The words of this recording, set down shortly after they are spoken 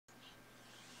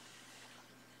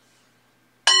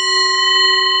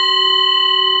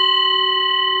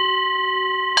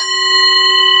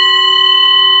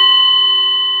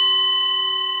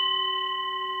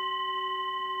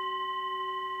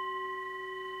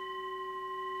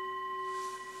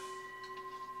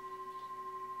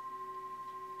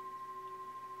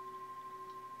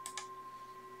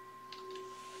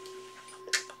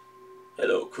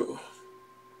Goku.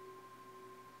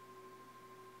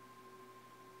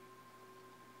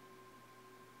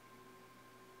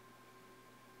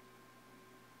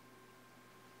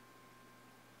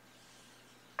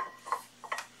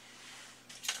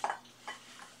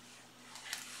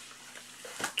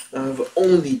 I've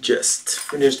only just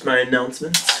finished my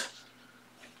announcement,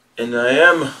 and I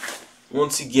am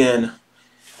once again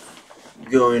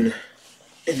going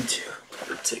into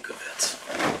the thick of it.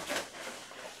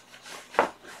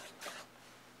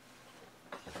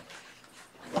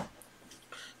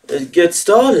 Let's get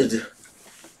started.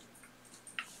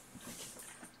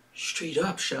 Straight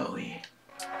up, shall we?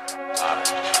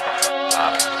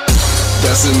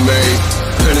 Decimate,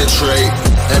 penetrate,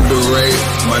 and berate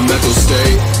my mental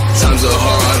state. Times are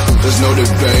hard, there's no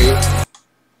debate.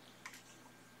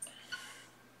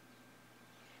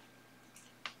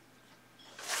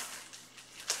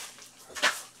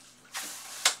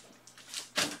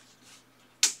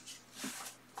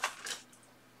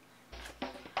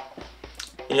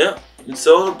 Yeah, it's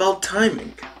all about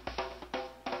timing.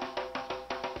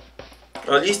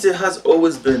 Or at least it has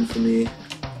always been for me.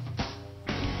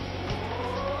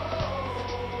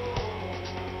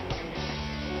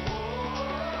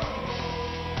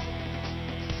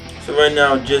 So right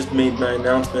now I just made my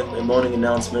announcement, my morning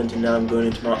announcement, and now I'm going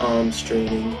into my arms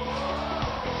training.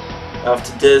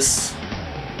 After this,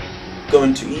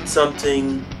 going to eat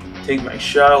something, take my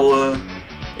shower,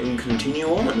 and continue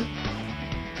on.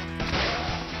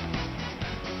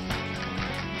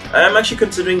 I am actually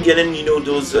considering getting, you know,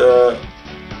 those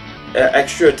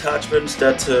extra attachments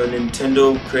that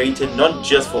Nintendo created, not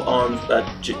just for arms, but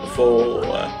for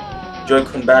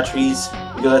Joy-Con batteries,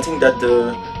 because I think that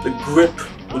the grip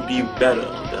would be better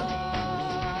on them.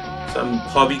 So I'm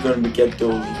probably going to get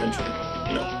those eventually,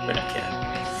 you know, when I can.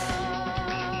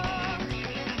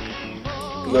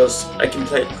 Because I can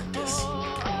play it like this.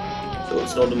 So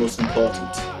it's not the most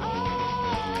important.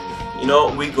 You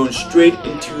know, we're going straight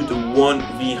into the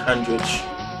 1v100.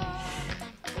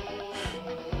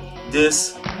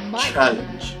 This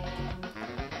challenge.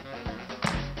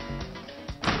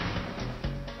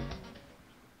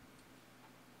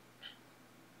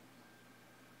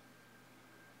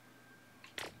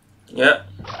 Yeah,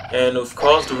 and of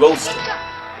course the roaster.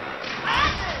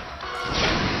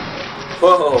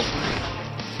 Whoa!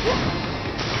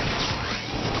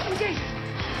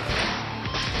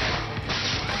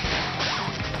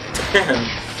 Damn!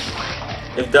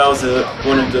 If that was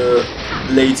one of the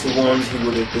later ones, he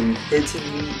would have been hitting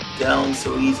me down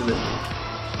so easily.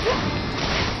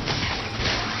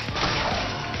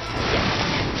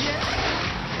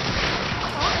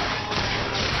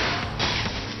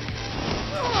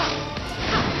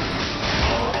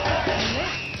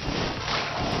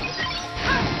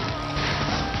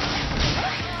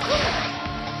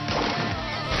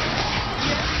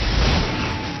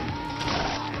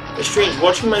 It's strange,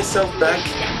 watching myself back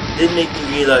did make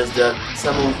me realize that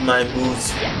some of my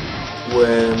moves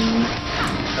were,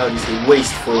 how do you say,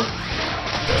 wasteful.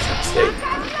 That's what I say.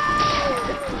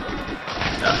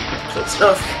 Close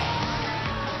enough.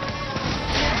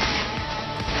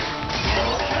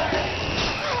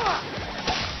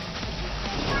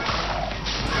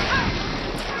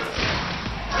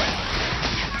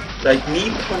 Like me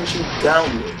punching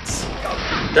downwards,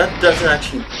 that doesn't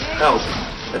actually help.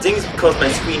 I think it's because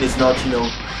my screen is not, you know,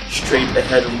 straight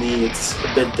ahead of me, it's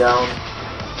a bit down.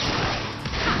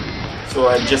 So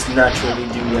I just naturally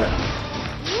do that.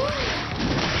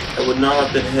 I would not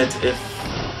have been hit if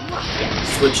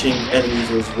switching enemies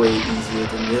was way easier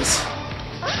than this.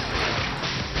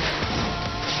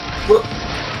 Whoa.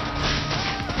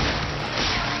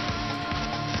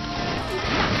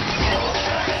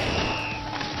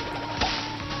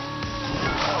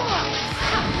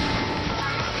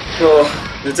 So,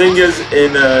 the thing is,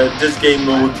 in this game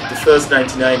mode, the first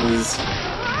 99 is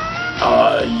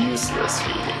useless,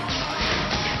 really.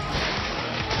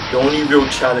 The only real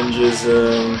challenge is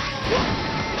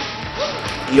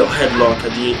your headlock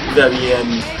at the very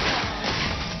end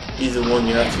is the one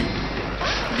you have to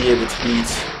be able to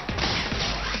beat.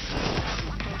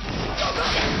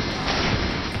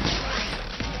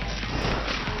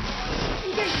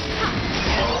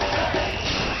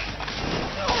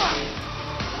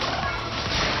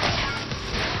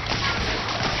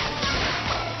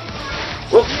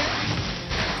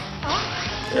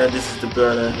 Yeah, this is the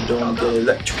burner, don't get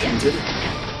electrocuted.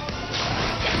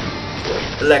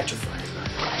 Electrified.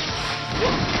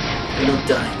 You're not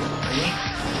dying though, are you?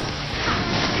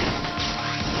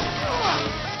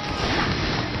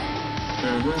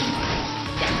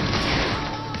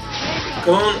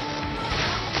 Come on.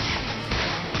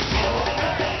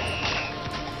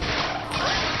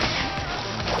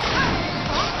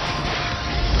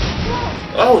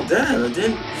 Oh damn, I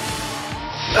didn't.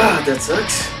 Ah, that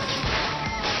sucks.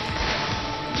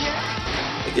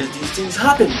 I guess these things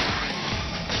happen.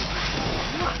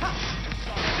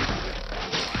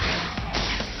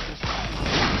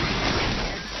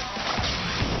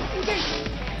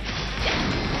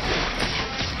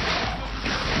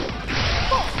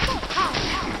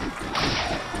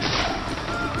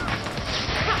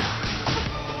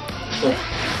 Oh,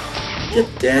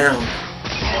 get down.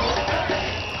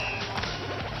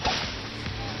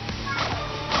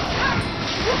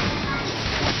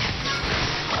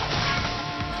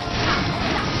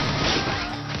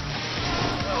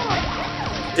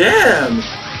 Damn!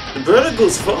 The burner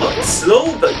goes far. It's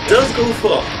slow, but does go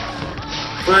far.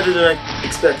 Further than I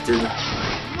expected.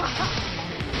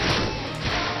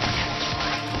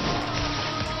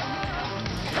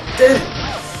 Damn!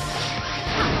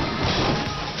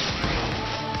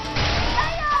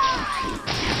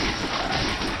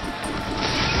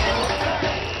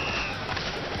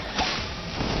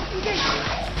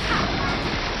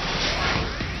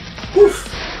 Oof!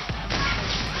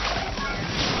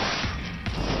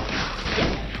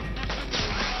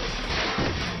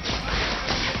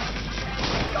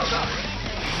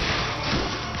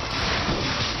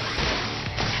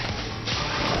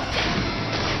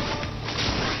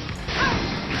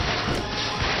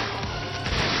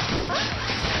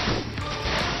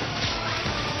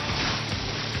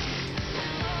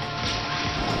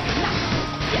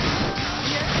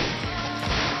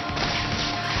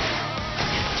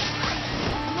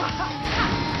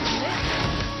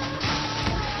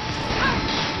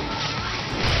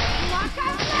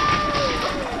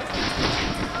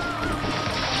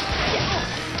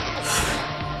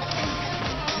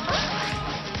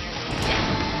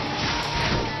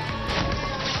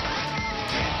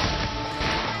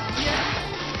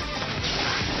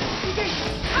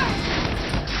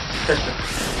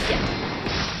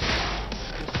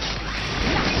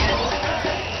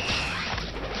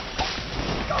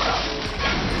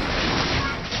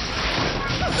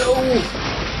 No!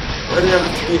 Why did I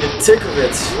have to be in the thick of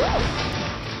it?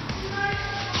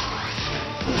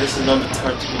 And this is not the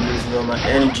time to be losing all my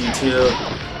energy too.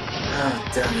 Ah,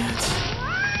 damn it.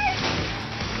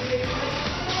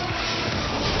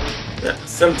 Yeah,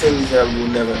 some things I will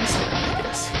never understand, I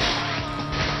guess.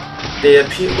 They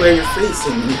appear where you're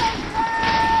facing.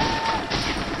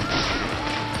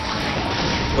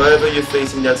 Wherever you're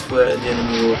facing, that's where the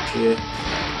enemy will appear.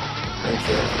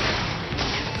 Okay.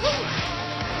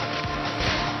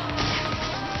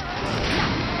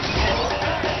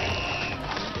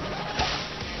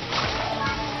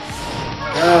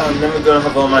 I'm never gonna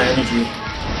have all my energy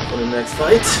for the next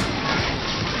fight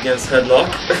against Headlock.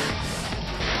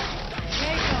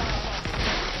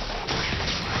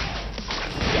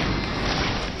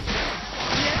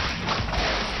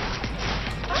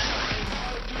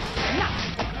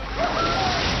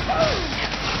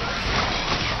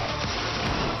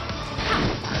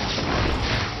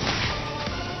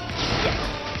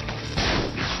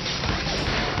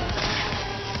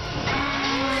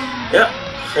 Yeah,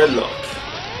 Headlock.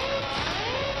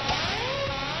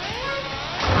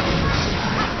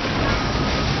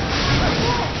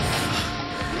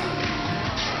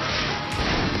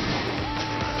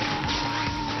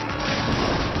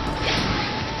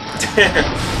 I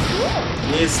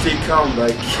need to stay calm,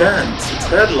 but I can't. It's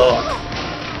Headlock.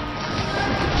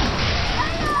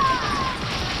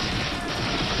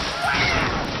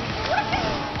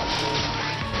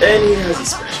 And he has his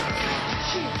special.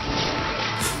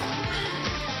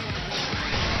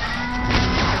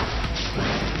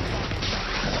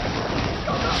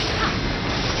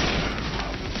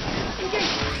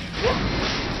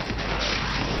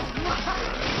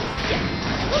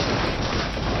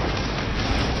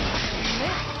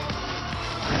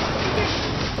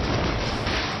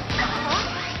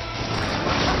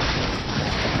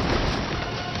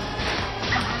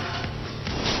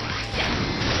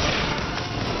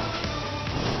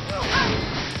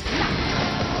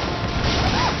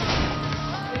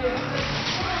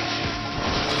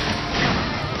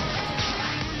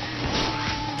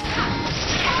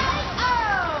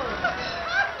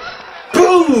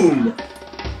 Boom!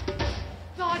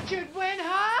 Thought you'd win,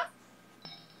 huh?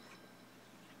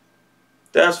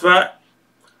 That's right.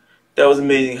 That was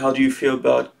amazing. How do you feel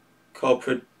about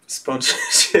corporate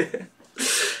sponsorship?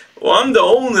 Well, I'm the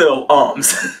owner of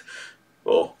arms.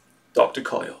 Well, Dr.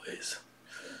 Coyle is.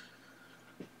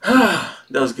 That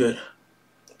was good.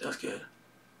 That was good.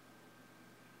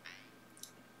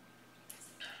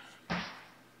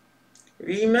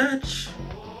 Rematch?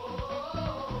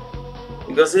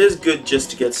 Because it is good just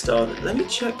to get started. Let me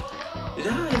check.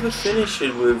 Did I ever finish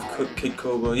it with Kid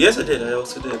Cobra? Yes, I did. I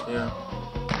also did, yeah.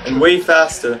 And way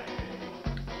faster.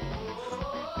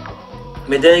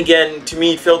 But then again, to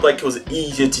me, it felt like it was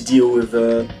easier to deal with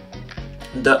the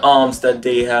arms that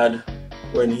they had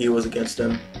when he was against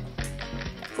them.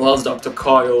 Well, as Dr.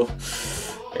 Kyle.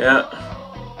 Yeah.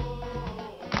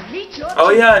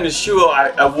 Oh yeah, and sure,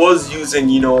 I was using,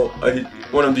 you know,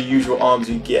 one of the usual arms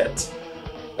you get.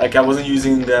 Like, I wasn't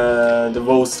using the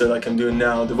roaster like I'm doing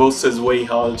now. The roaster is way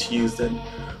harder to use than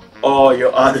all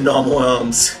your other normal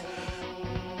arms.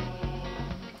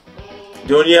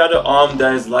 The only other arm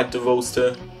that is like the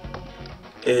roaster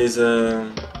is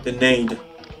the nade.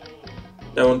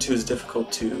 That one too is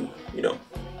difficult to, you know,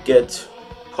 get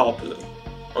popular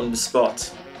on the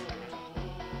spot.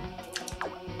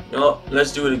 No,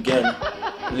 let's do it again.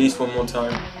 At least one more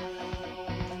time.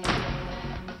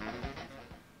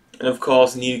 And of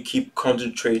course, I need to keep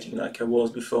concentrating like I was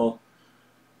before.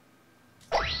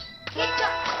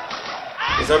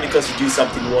 It's not because you do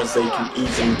something once that you can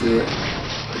easily do it.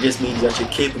 It just means that you're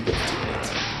capable of doing it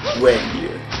when you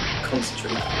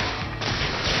concentrate.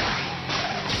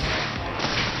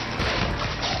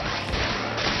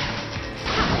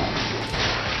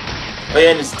 Oh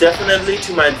yeah, and it's definitely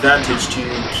to my advantage to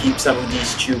keep some of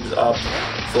these tubes up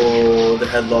for the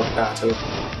headlock battle,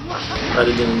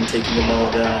 rather than taking them all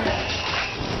down.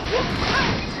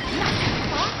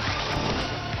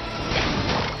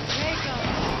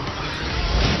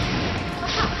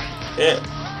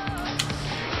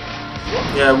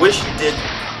 Yeah, I wish you did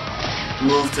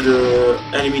move to the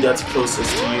enemy that's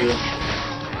closest to you.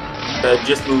 That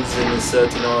just moves in a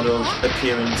certain order of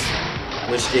appearance,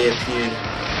 which they appeared.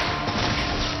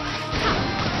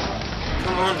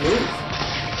 Come on, move.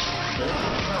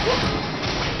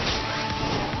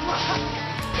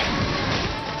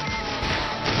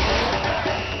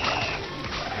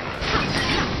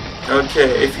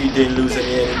 Okay, if you didn't lose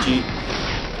any energy,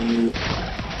 you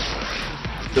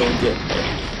don't get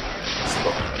any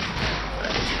spot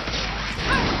energy.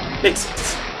 Makes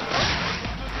sense.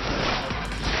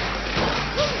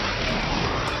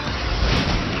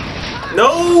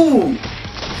 No!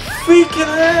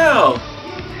 Freaking hell!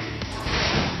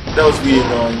 That was really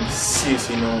annoying,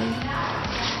 seriously annoying.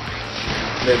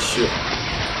 Make sure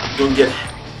don't get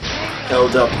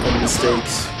held up on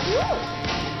mistakes.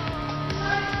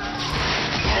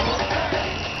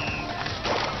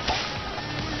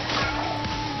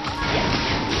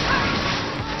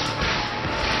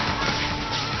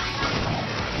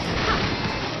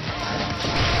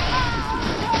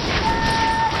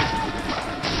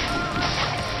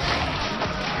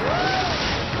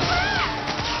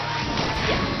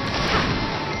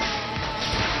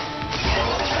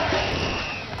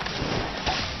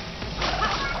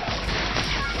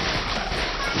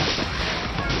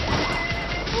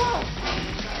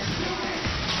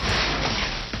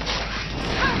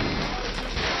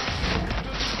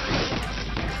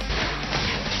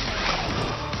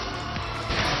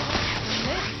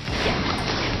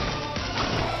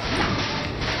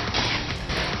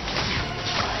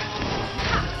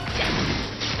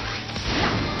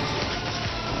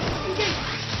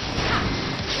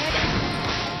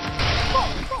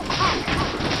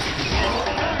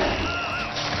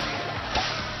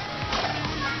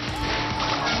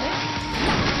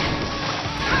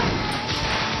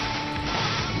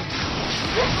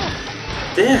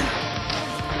 Damn.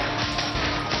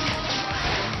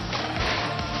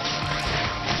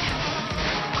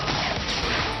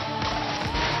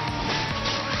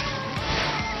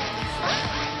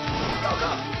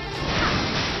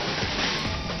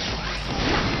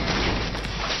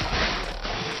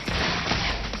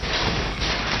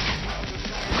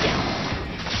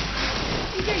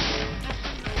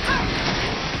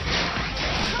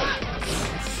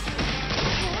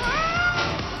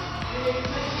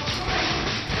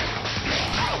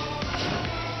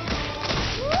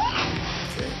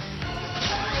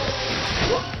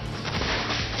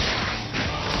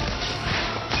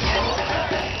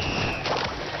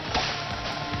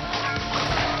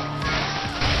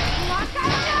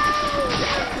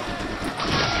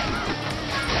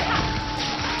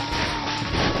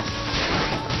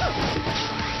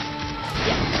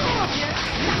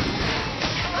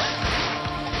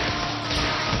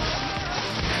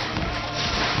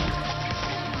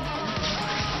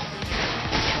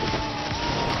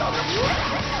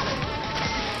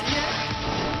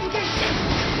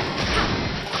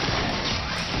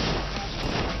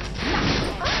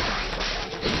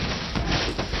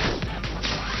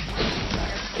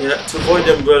 Yeah, to avoid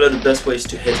the umbrella, the best way is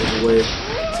to hit it away,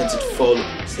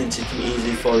 since it can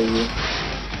easily follow you,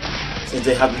 since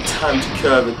they have the time to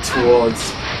curve it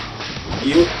towards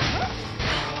You.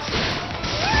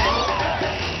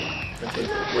 Okay,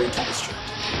 way too distracted.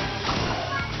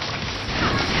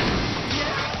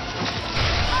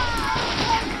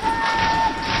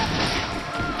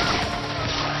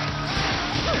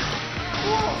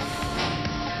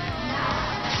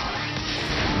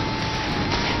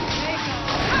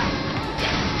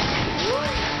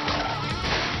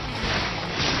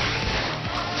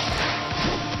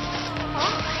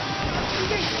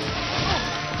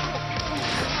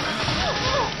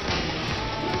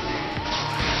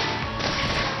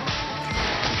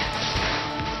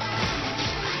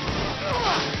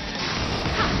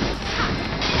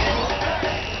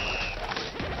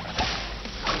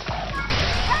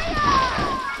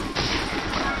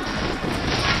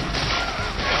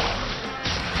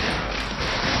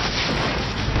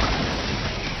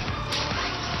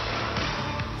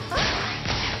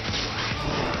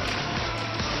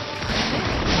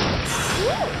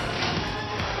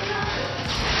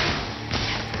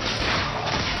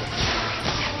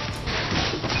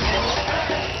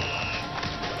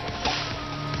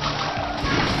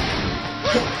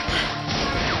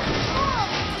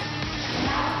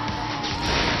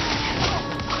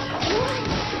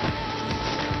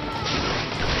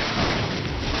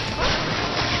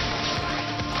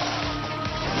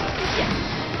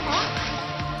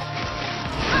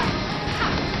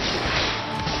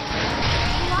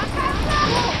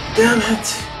 Damn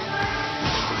it!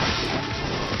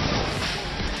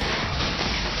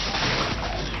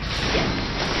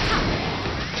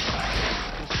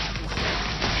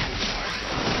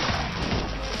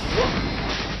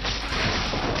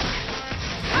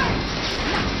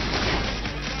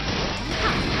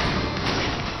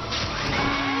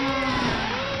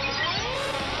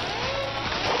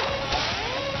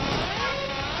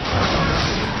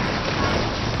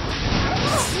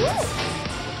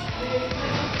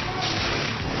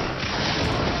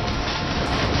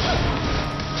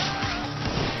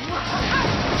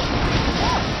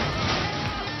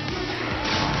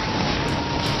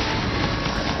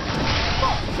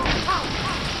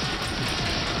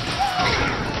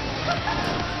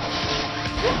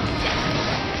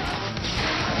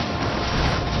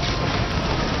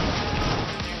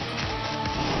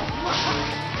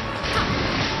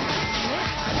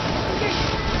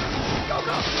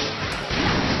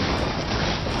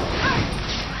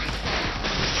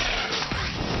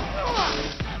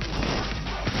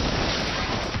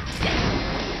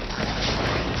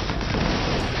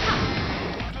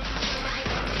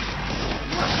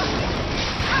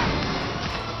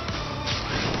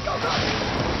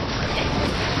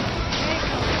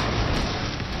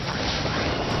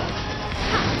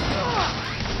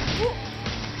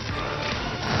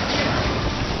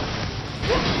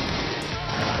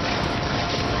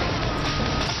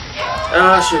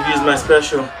 Ah, I should have used my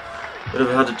special. Would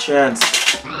have had a chance.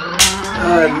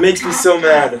 Ah, it makes me so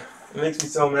mad. It makes me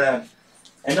so mad.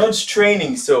 I know it's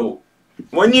training, so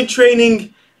when you're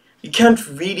training, you can't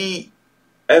really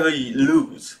ever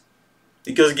lose.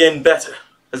 Because you're getting better,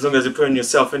 as long as you're putting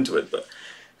yourself into it. But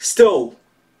still,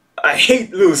 I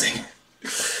hate losing.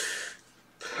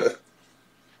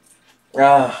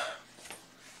 Ah.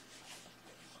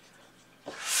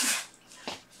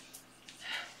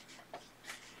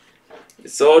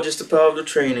 It's all just a part of the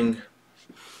training.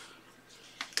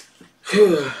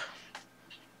 Whew.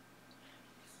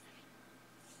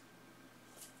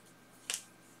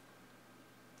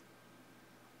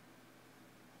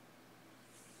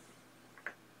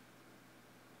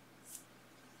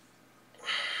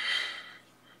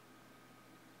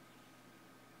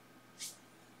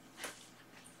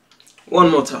 One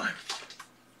more time.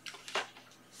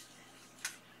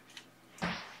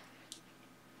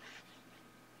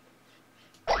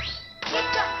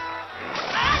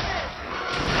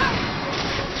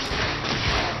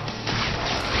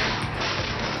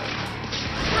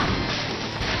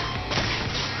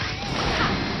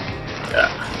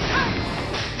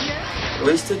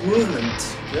 Wasted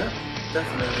movement. Yeah,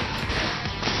 definitely.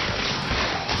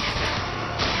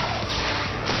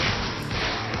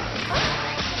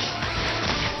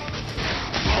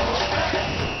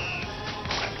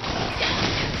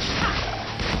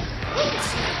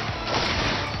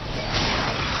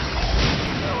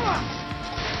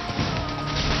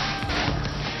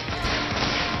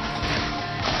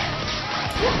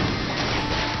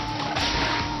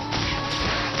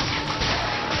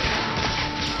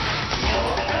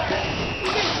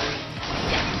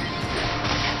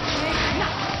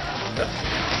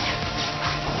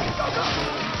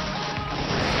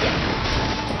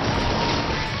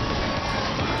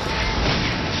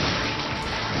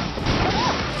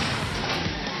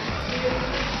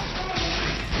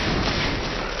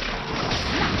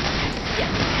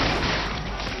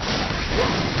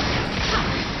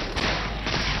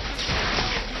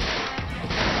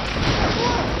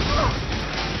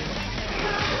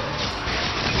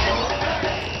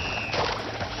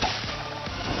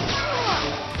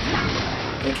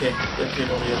 Okay, they appeared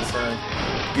on the other side.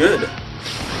 Good.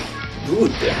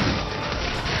 Good.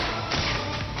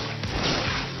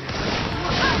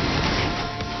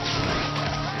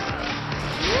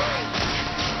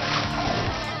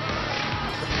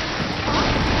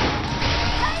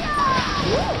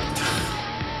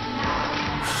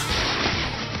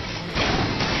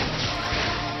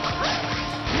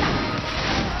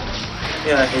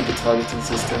 Yeah, I hate the targeting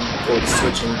system, or the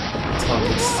switching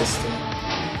target system.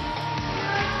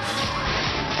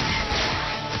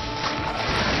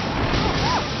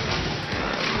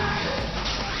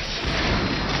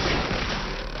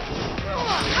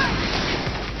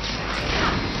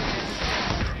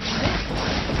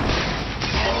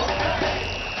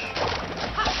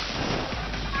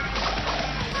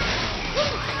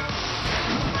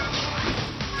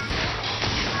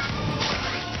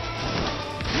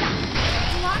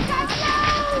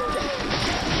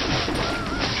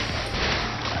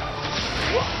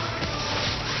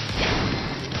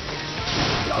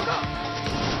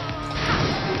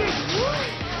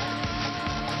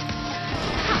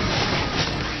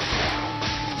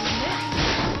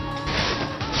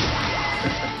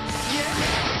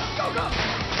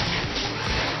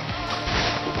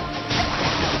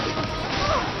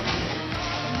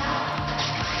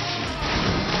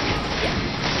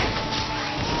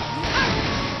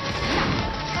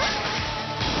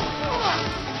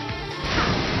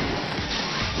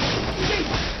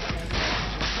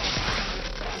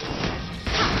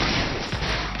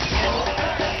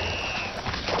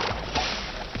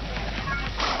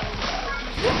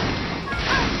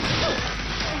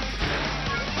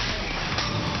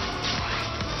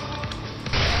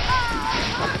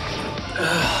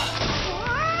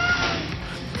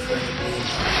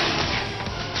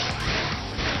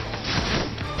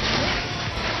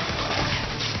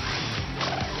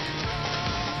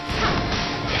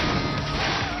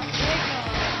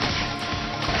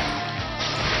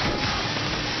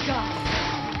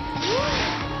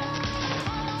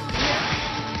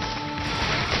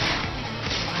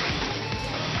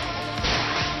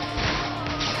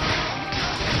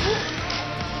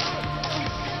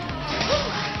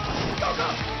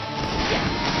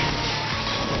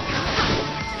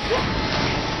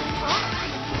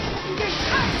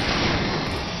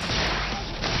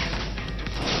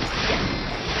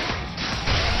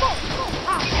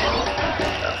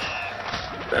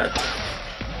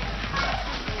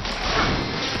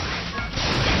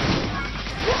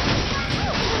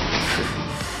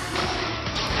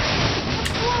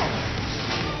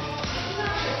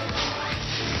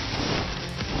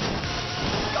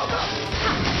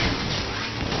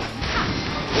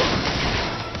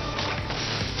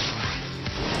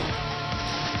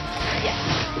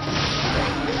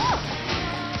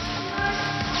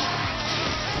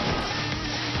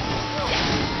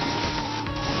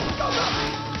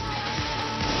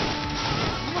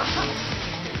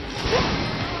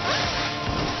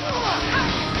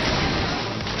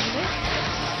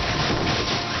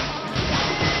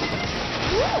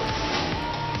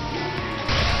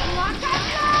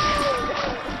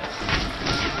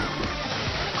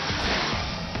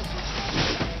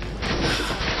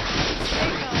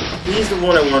 He's the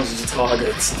one I wanted to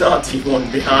target, not the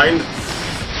one behind.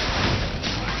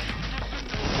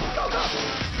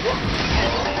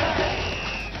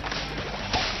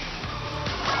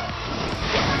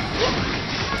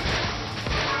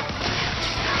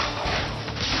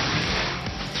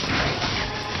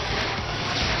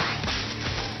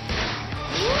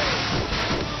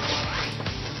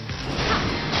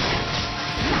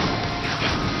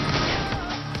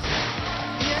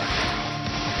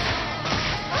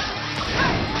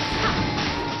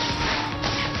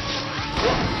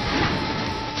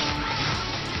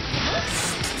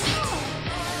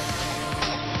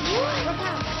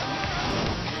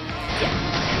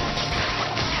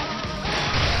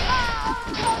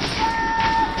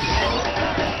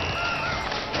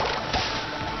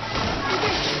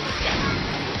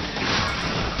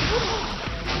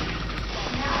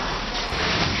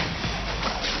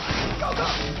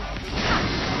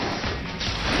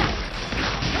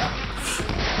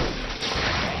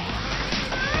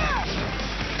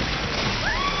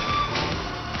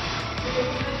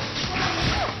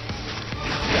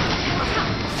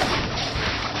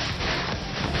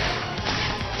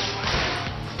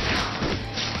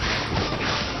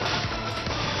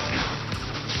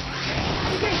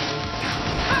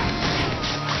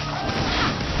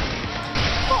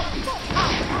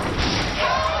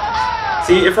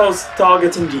 See, if I was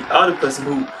targeting the other person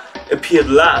who appeared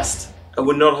last, I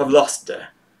would not have lost there.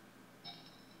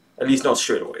 At least not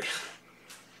straight away.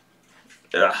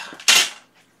 Ugh.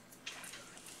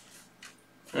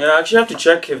 Yeah, I actually have to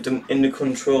check if in the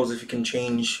controls if you can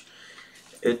change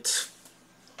it,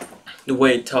 the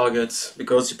way it targets,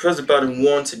 because you press the button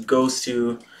once, it goes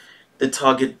to the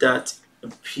target that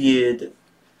appeared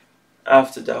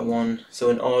after that one, so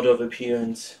in order of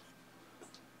appearance.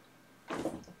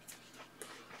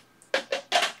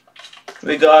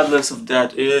 Regardless of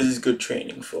that, it is good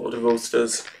training for the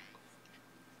roasters.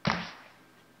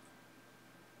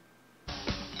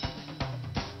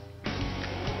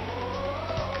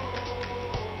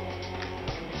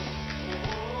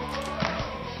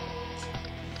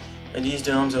 And these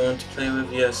drums I want to play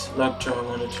with, yes, lockjaw I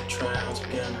wanted to try out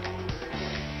again.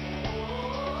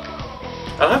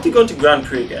 I'll have to go into Grand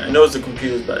Prix again. I know it's the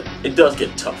computers, but it does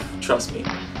get tough, trust me.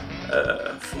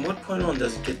 From what point on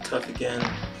does it get tough again?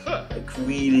 Like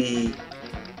really...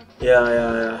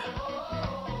 Yeah.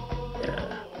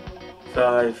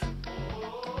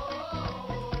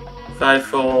 5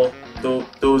 fall.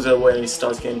 Those are when it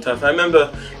starts getting tough. I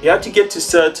remember you had to get to a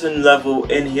certain level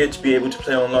in here to be able to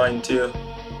play online too.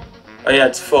 Oh yeah,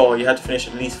 it's 4. You had to finish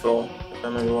at least 4, if I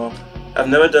remember well. I've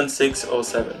never done 6 or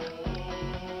 7.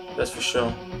 That's for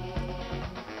sure.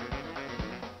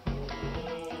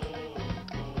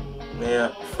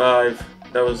 Yeah, 5.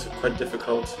 That was quite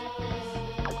difficult.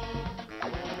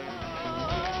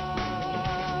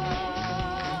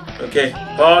 Okay,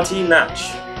 party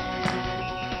match.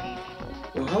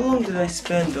 Well, how long did I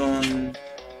spend on...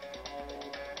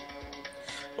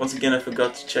 Once again, I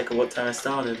forgot to check at what time I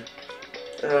started.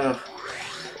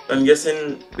 I'm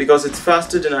guessing because it's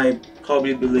faster than I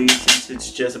probably believe, since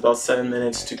it's just about 7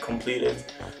 minutes to complete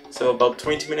it. So about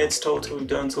 20 minutes total we've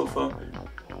done so far.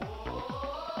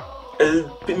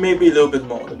 Maybe a little bit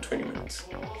more than 20 minutes.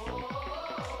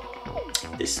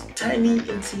 This tiny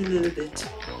insy little bit.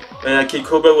 Okay,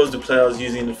 Cobra was the player I was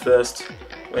using the first,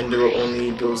 when there were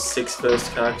only those 6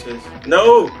 first characters.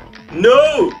 No!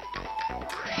 No!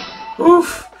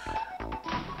 Oof!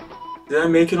 Did I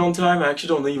make it on time? I actually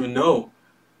don't even know.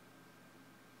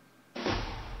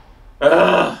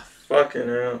 Ah, fucking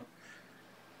hell.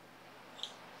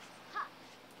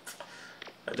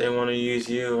 I didn't want to use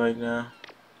you right now.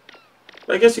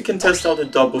 But I guess you can test out the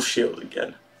double shield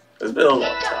again. It's been a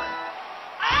long time.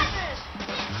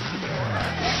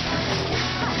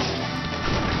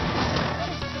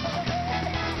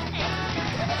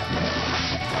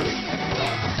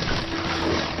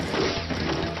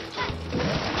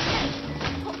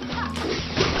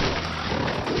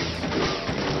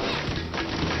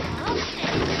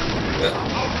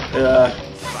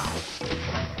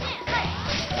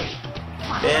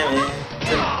 Damn it.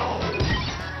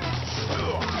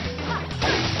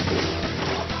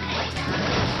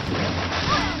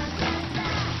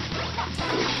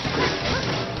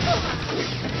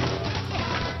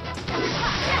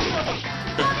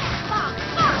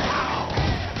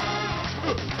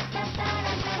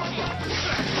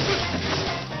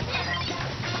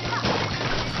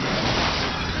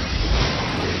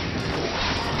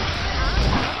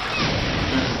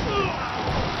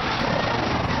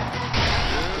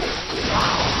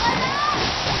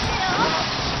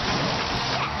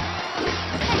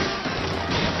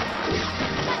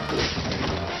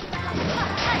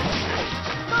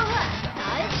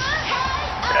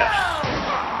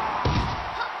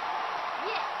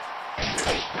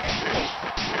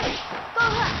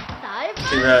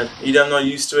 Too bad. Either I'm not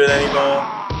used to it anymore,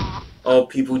 or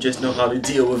people just know how to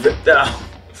deal with it now.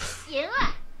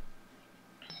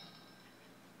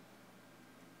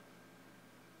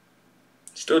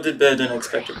 Still did better than I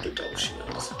expected with the double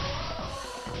shields.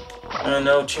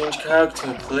 No, change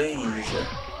character, please.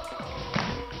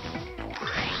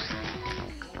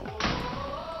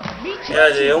 Yeah,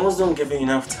 they almost don't give me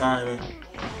enough time.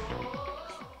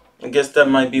 I guess that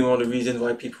might be one of the reasons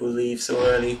why people leave so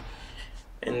early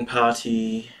in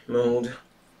party mode.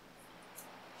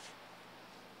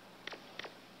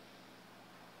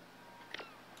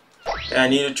 Yeah, I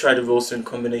need to try the roster in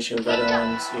combination with other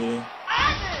arms, really.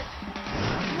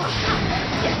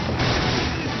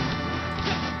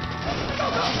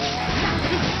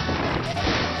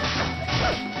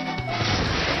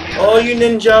 All you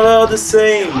ninja are the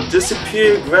same.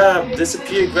 Disappear, grab,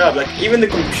 disappear, grab. Like, even the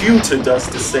computer does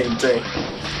the same thing.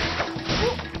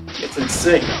 It's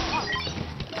insane.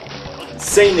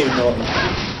 Insanely annoying.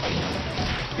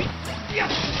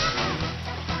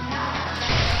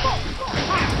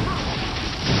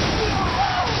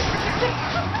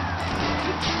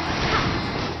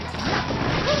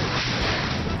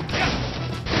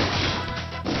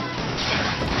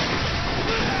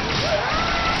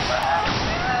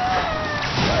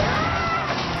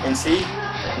 And see,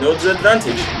 no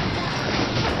disadvantage.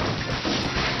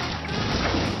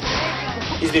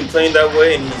 He's been playing that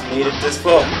way and he's made it this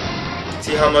far.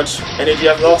 See how much energy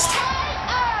I've lost? Try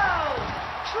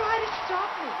to stop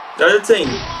me. The other thing,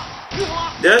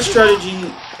 their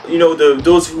strategy, you know,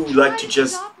 those who like to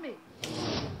just Stop me.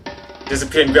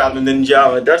 disappear and grab and then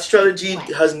Java, that strategy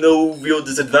has no real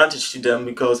disadvantage to them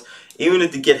because even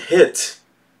if they get hit,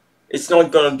 it's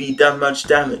not gonna be that much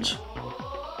damage.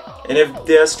 And if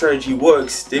their strategy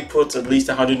works, they put at least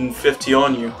 150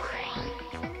 on you.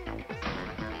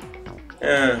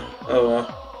 Yeah, oh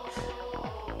well.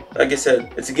 Like I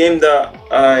said, it's a game that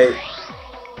I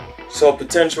saw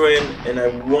potential in and I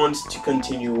want to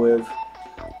continue with.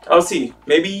 I'll see.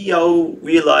 Maybe I'll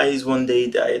realize one day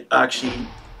that it actually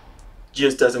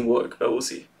just doesn't work, but we'll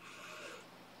see.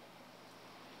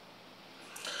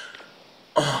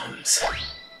 Arms.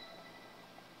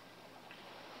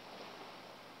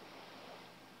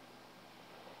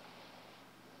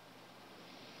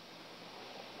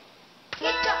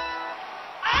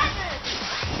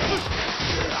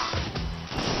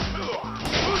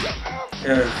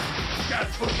 Yeah.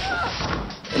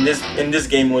 In this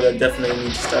game mode, I definitely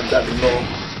need to start grabbing more.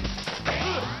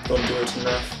 Don't do it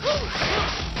enough.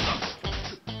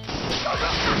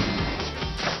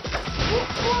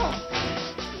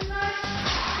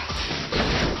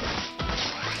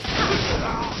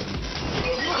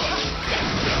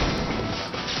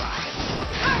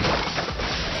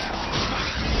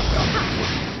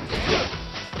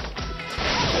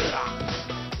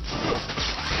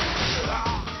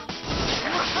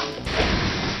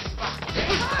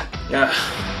 Yeah.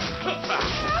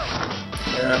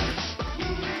 Yeah.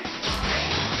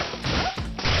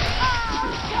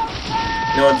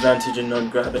 No advantage in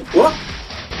not grabbing. What?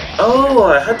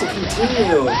 Oh, I had to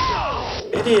continue.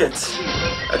 Idiot.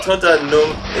 I thought that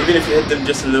no, even if you hit them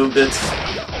just a little bit,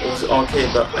 it was okay,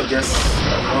 but I guess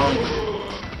I'm wrong.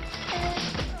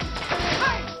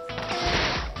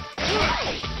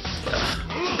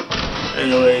 Yeah.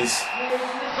 Anyways.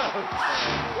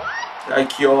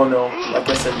 Like you all know, like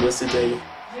I said yesterday,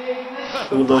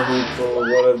 hula hoop or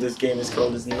whatever this game is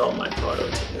called is not my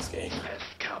priority in this game.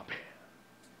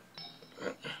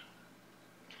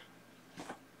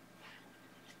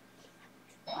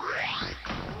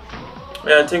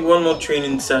 Yeah, I think one more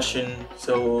training session,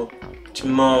 so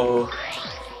tomorrow,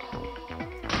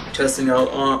 testing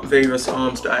out various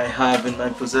arms that I have in my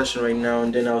possession right now,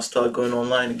 and then I'll start going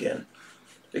online again.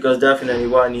 Because definitely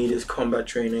what I need is combat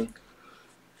training.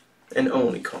 And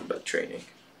only combat training.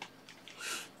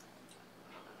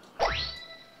 I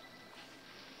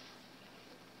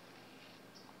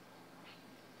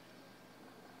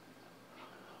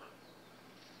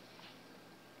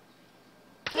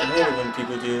hate it when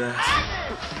people do that.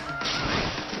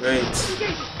 Great.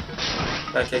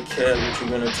 Like I care what you're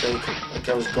gonna take. Like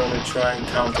I was gonna try and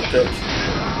counter pick.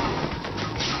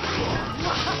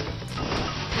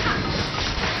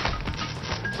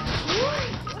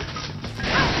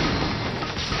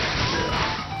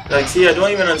 Like, see, I don't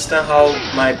even understand how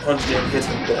my punch didn't hit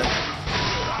him there.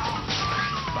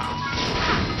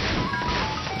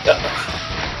 Yeah.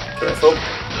 Careful.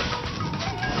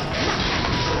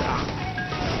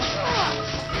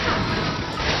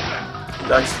 He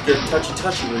likes to get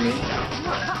touchy with me.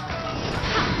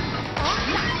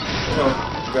 Oh,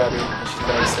 grab you. I should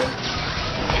nice there.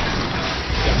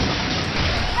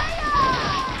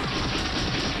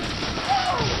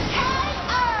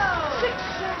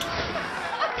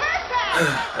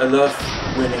 I love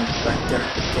winning like that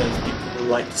against people who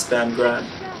like to spam grab.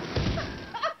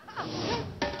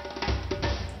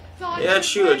 Yeah,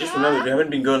 sure, I just remembered we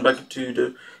haven't been going back to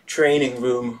the training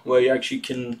room where you actually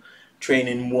can train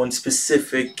in one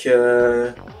specific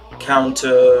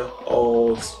counter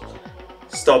or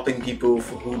stopping people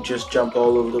who just jump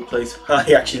all over the place.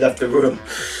 He actually left the room.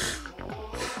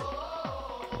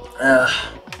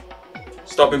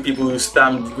 Stopping people who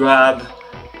spam grab,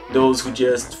 those who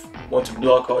just want to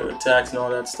block all your attacks and all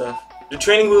that stuff. The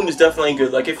training room is definitely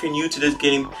good. Like if you're new to this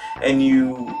game and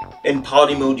you in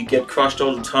party mode you get crushed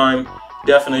all the time,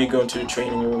 definitely go into the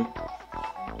training room.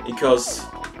 Because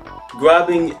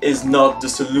grabbing is not the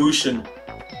solution.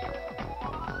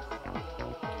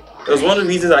 That was one of the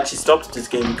reasons I actually stopped this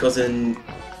game, because in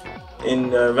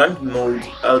ranked mode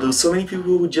there were so many people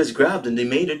who just grabbed and they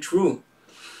made it through.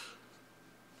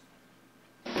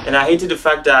 And I hated the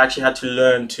fact that I actually had to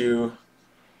learn to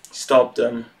stop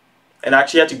them, and I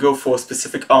actually had to go for a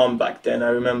specific arm back then, I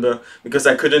remember, because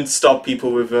I couldn't stop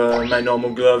people with my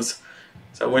normal gloves,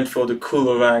 so I went for the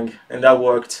cooler rank and that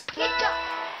worked,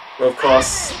 but of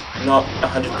course not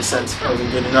 100%,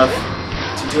 wasn't good enough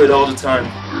to do it all the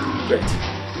time. Great.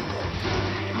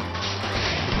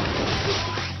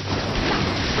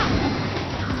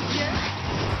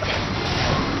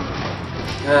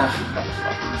 No!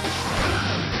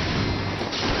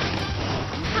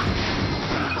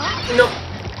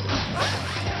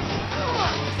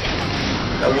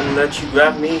 I wouldn't let you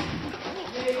grab me.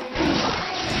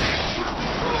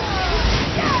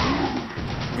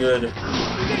 Good.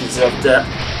 You deserve that.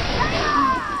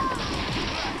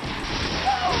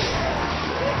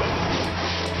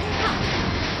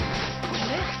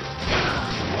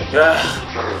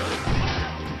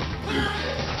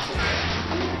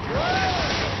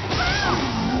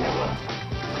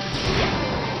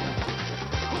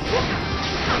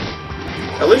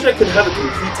 I wish I could have a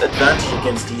complete advantage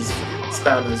against these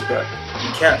spammers, but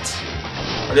you can't.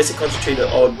 Unless you concentrate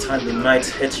all the time, they might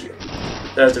hit you.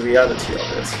 That's the reality of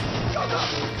it.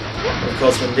 And of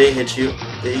course, when they hit you,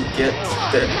 they get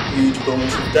that huge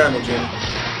bonus of damaging.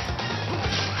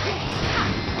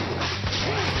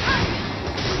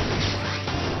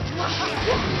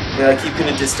 Yeah, keeping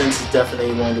a distance is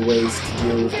definitely one of the ways to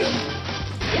deal with them.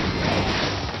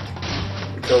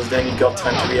 Because then you got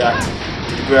time to react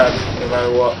to the grab, no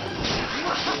matter what.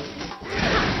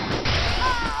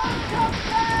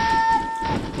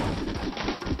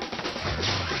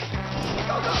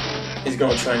 He's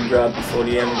gonna try and grab before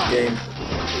the end of the game.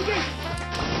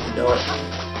 You know it.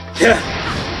 Yeah!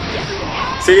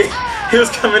 See? He was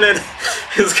coming in.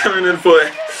 He was coming in for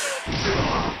it.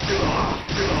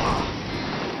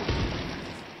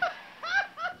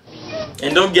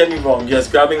 And don't get me wrong, yes,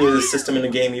 grabbing is a system in the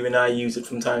game, even I use it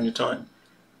from time to time.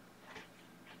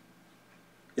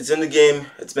 It's in the game,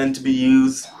 it's meant to be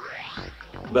used,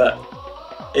 but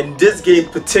in this game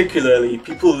particularly,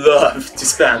 people love to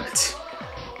spam it,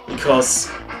 because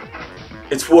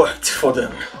it's worked for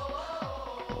them.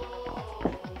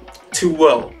 Too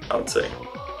well, I would say.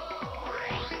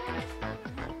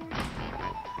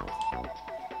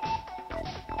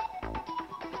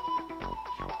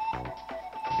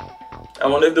 I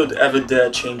wonder if they'll ever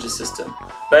dare change the system.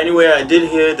 But anyway, I did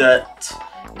hear that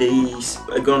they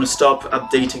are going to stop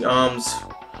updating arms.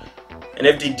 And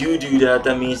if they do that,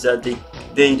 that means that they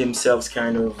themselves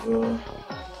kind of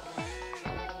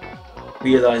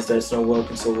realize that it's not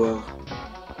working so well.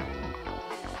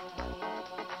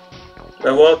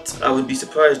 But what I would be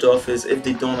surprised of is if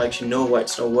they don't actually know why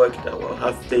it's not working that well.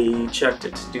 Have they checked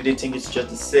it? Do they think it's just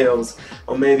the sales?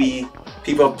 Or maybe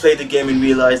people have played the game and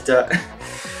realized that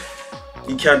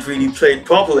you can't really play it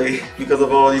properly because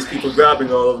of all these people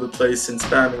grabbing all over the place and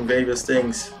spamming various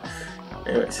things.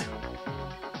 Anyways.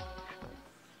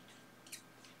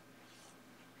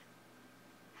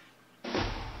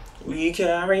 We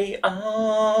carry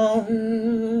on.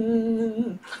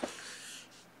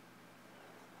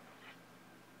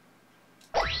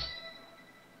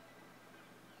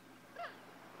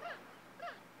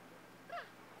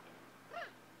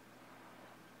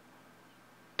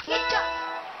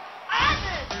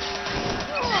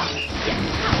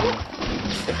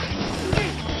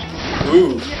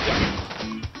 Ooh.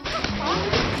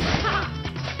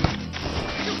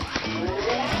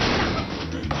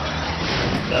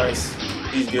 Nice.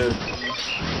 He's good.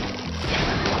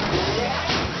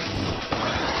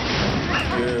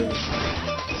 Good.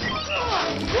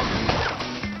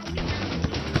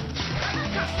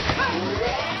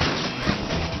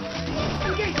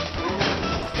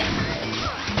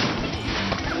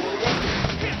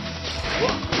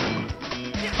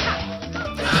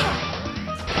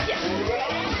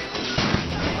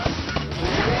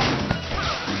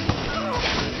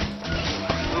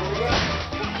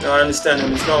 No, I understand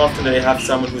him. It's not often that they have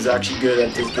someone who's actually good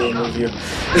at this game with you.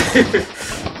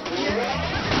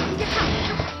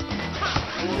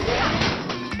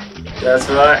 That's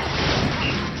right.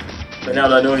 But now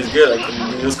that I know he's good, I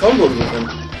can do those combos with him.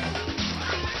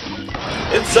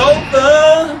 It's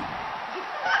over!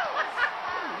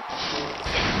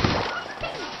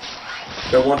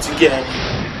 But once again,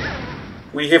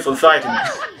 we're here for fighting.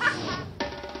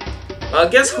 I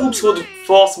guess hoops would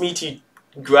force me to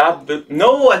grab, but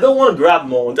no, I don't want to grab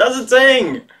more. That's the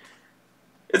thing.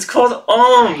 It's called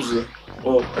arms.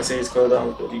 Well, I say it's called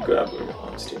arms, but you grab with your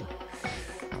arms too.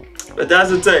 But that's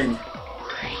the thing.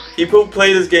 People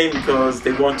play this game because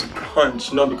they want to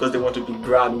punch, not because they want to be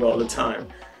grabbing all the time.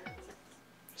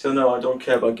 So no, I don't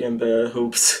care about getting better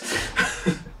hoops.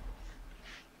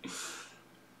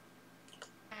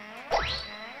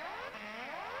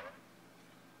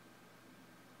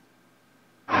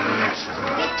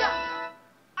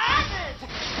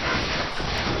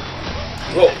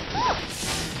 Whoa.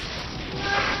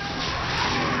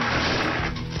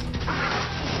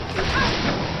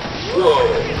 Whoa.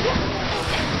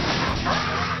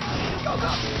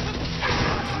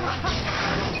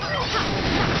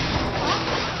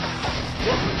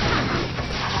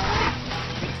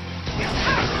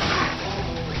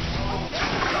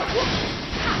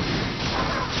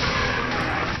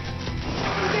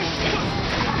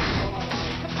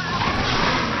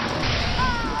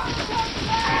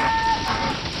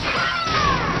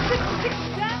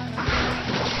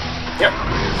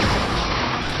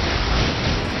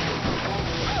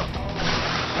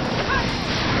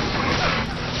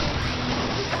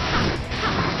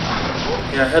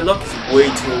 Yeah, Headlock is way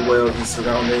too aware of his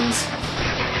surroundings.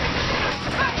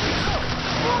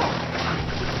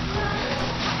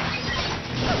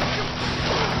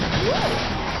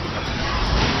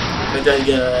 But then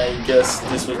again, I guess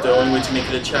this was the only way to make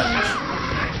it a challenge.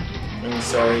 I'm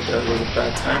sorry, that was a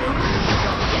bad timing.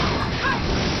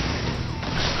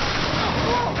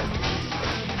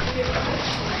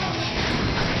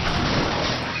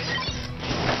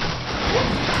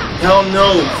 Hell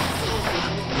no!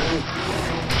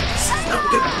 This is not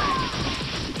good.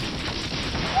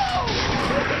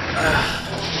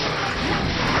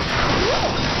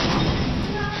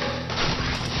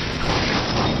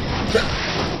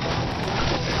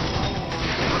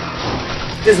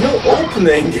 There's no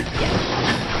opening!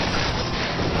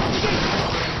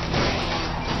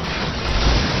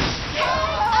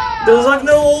 There was like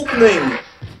no opening!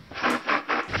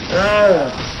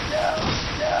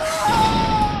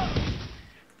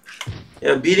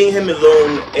 Yeah, beating him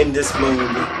alone in this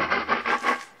mode,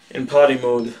 in party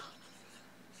mode,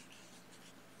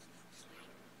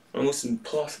 almost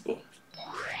impossible.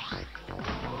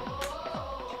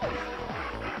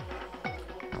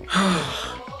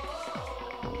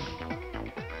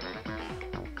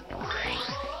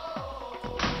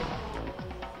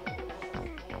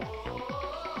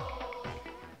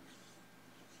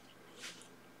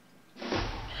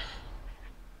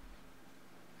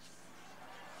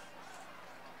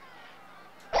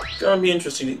 It's gonna be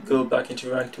interesting to go back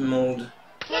into ranked mode.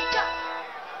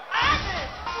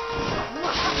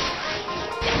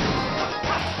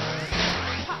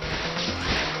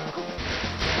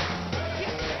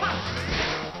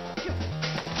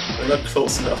 We're not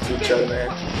close enough to each other,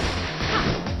 man.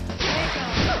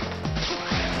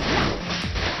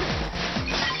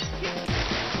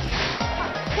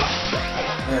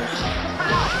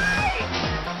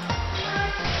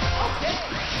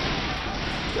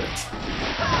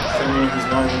 He's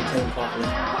not even playing properly.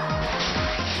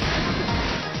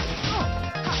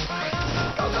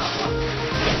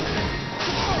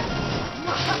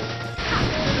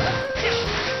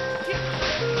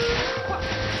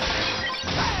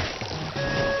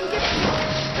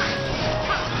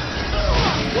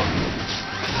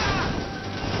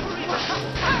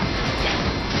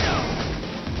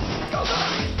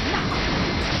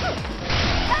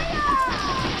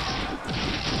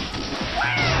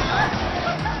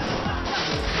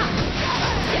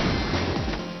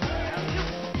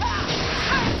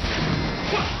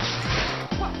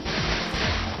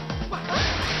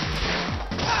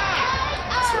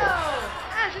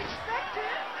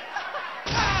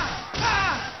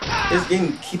 This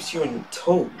game keeps you on your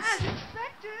toes. As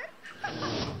expected.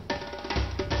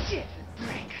 Didn't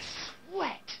break a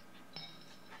sweat.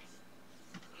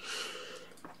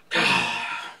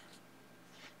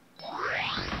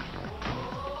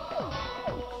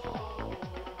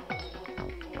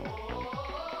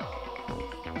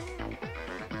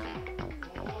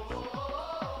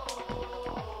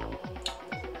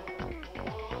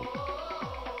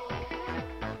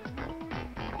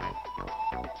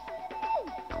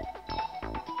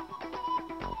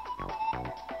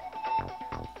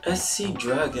 SC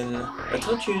Dragon. I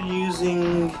thought you were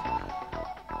using.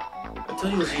 I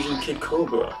thought he was using Kid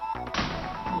Cobra.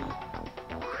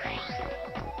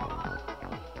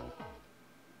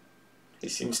 He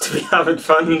seems to be having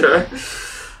fun there.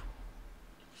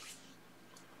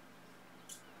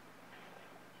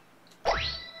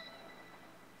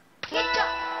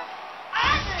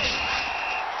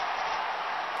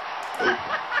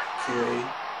 Okay.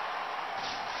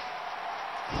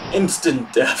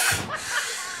 Instant death.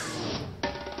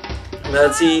 Now,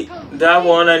 see, that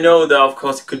one, I know that of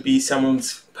course it could be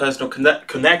someone's personal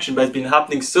connection, but it's been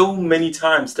happening so many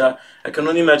times that I can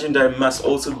only imagine that it must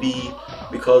also be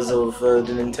because of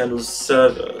the Nintendo's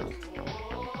server.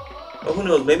 Or who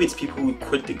knows, maybe it's people who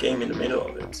quit the game in the middle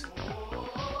of it.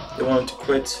 They wanted to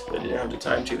quit, but they didn't have the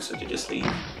time to, so they just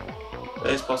leave.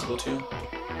 That is possible too.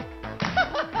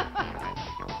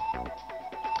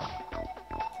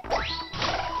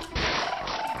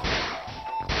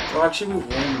 Well, actually we've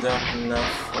warmed up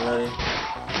enough already.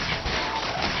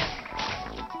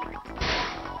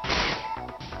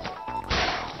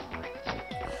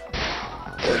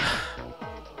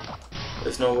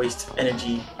 There's no waste of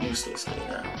energy uselessly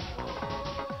now.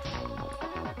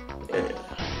 Yeah.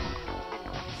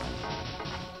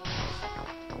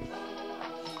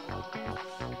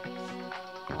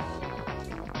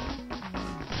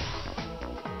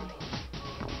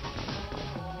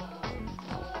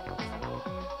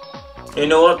 You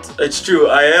know what? It's true,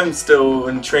 I am still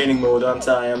in training mode, aren't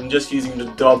I? I'm just using the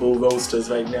double roasters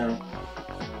right now.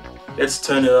 Let's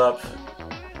turn it up.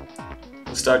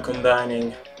 we'll start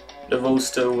combining the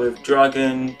roaster with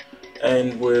dragon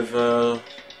and with the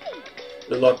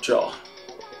lockjaw.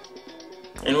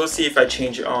 And we'll see if I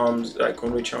change arms, like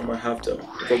on which arm I have them,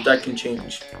 because that can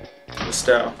change the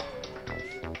style.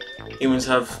 Humans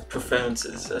have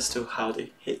preferences as to how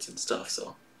they hit and stuff,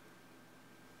 so.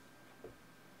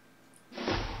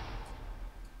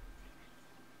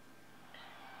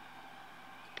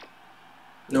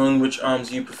 Knowing which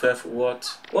arms you prefer for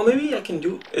what. Well, maybe I can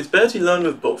do. It's better to learn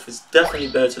with both. It's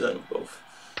definitely better to learn with both.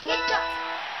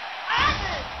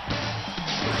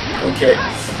 Okay,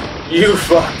 you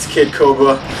fucked, Kid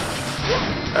Cobra.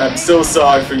 I'm so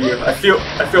sorry for you. I feel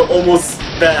almost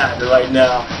bad right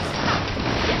now.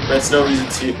 There's no reason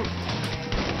to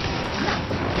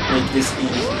make this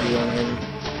easy on him.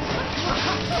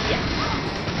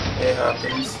 It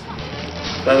happens.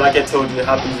 But like I told you, it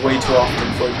happens way too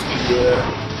often for it to be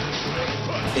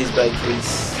case by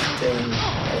case thing.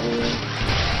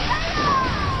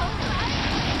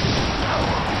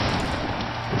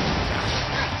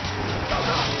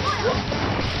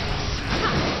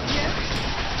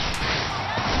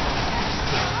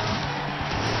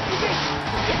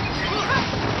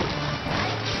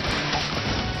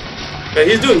 Yeah,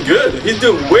 he's doing good. He's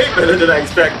doing way better than I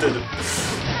expected.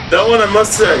 That one I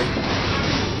must say.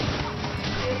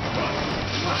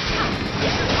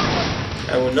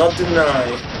 I will not deny.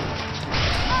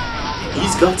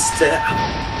 He's got step.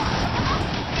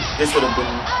 This would have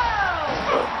been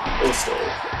also.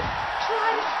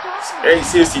 Hey,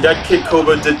 seriously, that Kid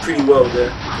Cobra did pretty well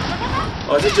there.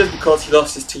 Or is it just because he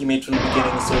lost his teammate from the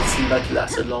beginning, so it seemed like he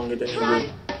lasted longer than he would?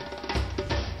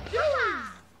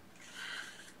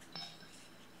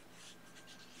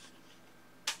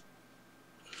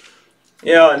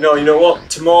 Yeah, no, you know what?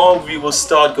 Tomorrow we will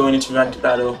start going into ranked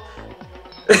battle.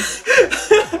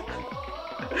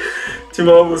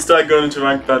 Tomorrow we'll start going into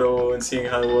ranked battle and seeing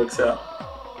how it works out.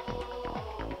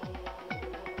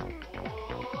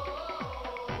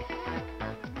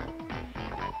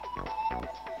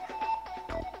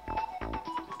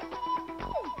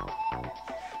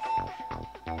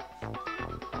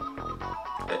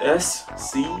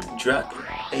 SC Dragon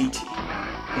 80.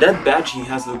 That badge he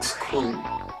has looks cool.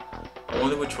 I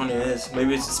wonder which one it is.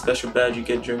 Maybe it's a special badge you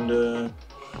get during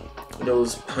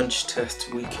those punch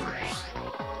test weekends.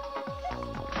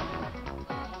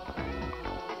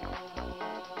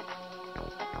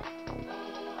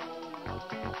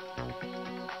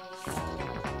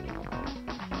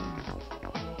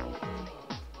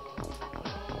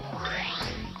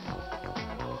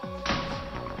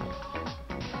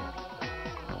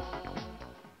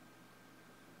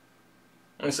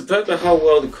 I'm surprised by how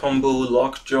well the combo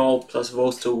Lockjaw plus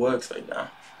Roaster works right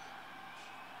now.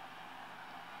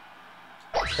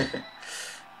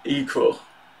 Equal.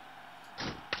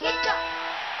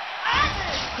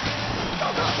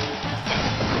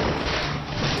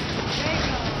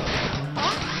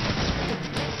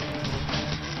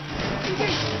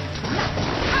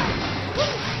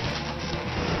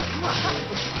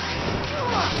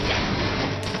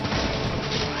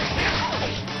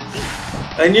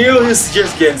 I knew he was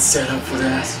just getting set up for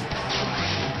that.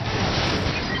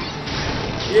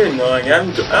 You're annoying.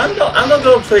 I'm not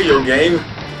gonna play your game.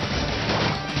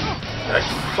 Like,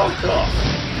 fuck off.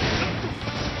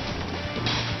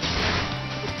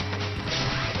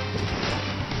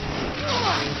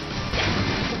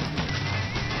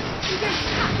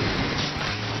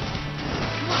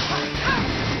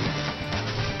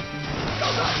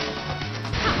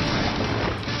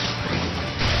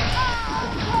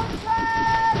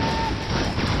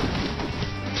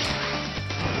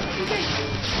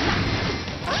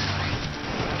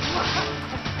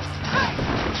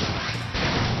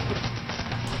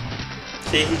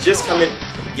 See, he's just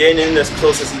getting in as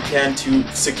close as he can to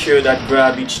secure that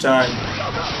grab each time.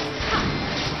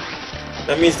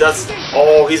 That means that's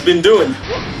all he's been doing.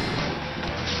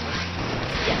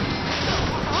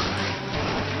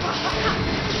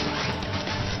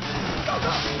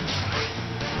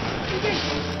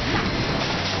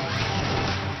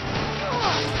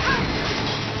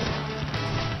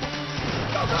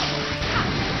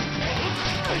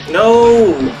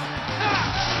 No!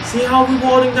 See how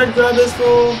rewarding that grab is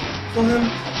for him?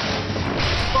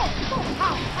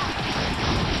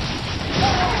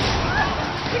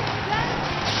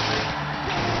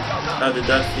 How did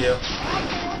that feel?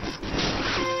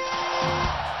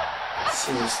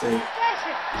 Seriously.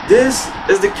 This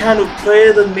is the kind of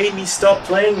player that made me stop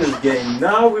playing this game.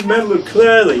 Now I remember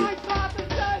clearly.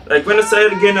 Like when I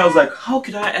started again, I was like, how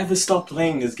could I ever stop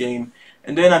playing this game?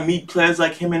 And then I meet players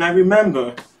like him and I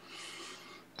remember.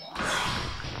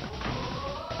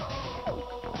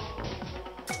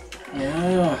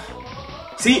 Yeah.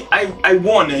 See, I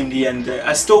won in the end.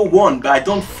 I still won, but I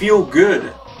don't feel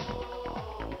good.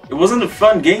 It wasn't a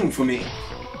fun game for me.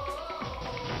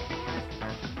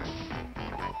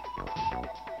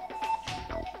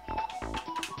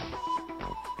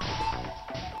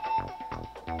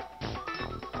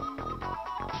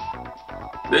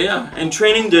 But yeah, in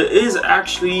training there is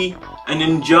actually an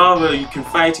ninja you can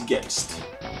fight against,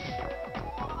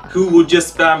 who will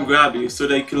just spam grab you so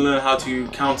they can learn how to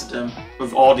counter them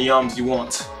with all the arms you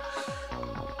want.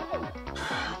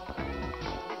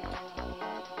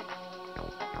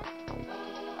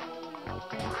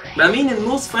 But I mean, in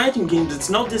most fighting games it's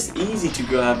not this easy to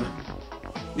grab.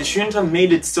 They shouldn't have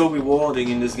made it so rewarding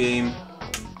in this game.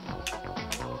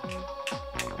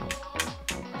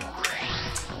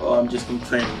 Oh, I'm just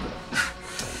complaining.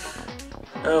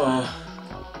 Oh well.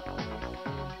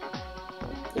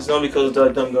 It's not because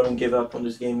that I'm gonna give up on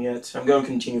this game yet. I'm gonna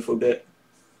continue for a bit.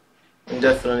 And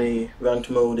definitely ranked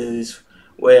mode is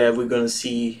where we're gonna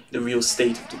see the real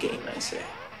state of the game, I say.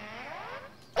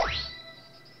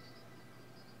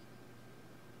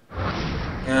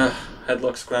 Yeah,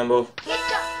 headlock scramble.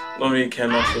 Don't really care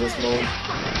much for this mode.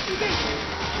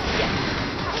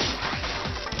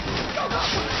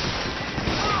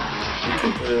 You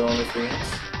can put it on if you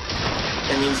want.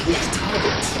 That means he's the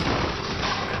target.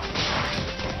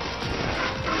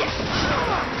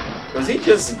 Was he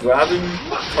just grabbing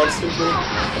constantly?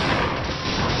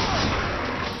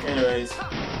 Anyways.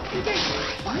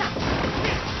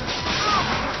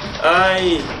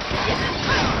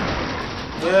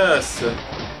 Yes.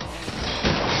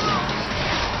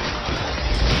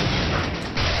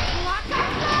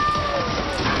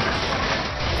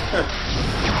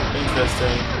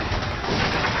 Interesting.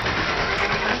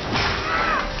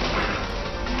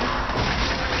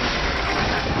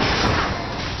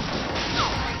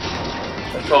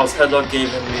 Of course, headlock gave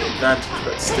him the advantage,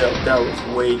 but still, that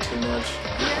was way too much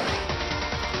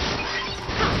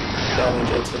damage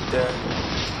I took there.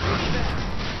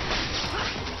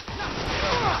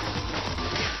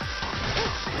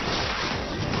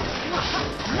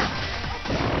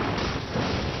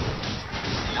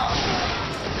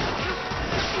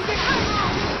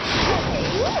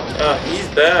 Oh, he's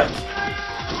back.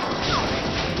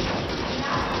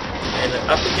 And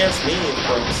up against me, of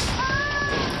course.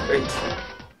 Great.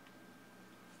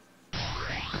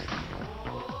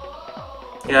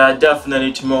 Yeah,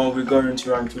 definitely tomorrow we're going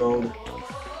into ranked mode.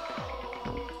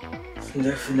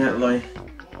 Definitely.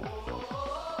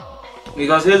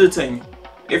 Because here's the thing.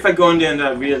 If I go in there and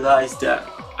I realize that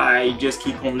I just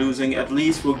keep on losing, at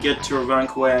least we'll get to a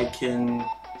rank where I can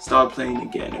start playing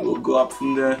again. And we'll go up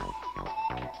from there.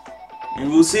 And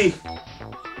we'll see.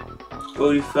 Will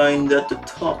we find at the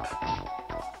top?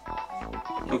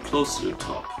 Or close to the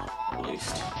top, at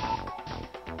least.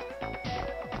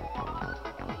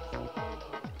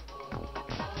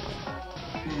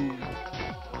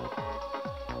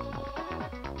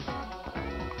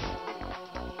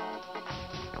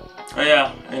 Oh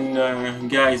yeah, and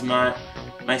guys, my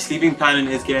sleeping pattern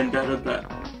is getting better, but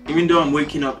even though I'm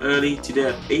waking up early, today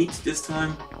at 8 this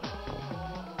time,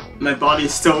 my body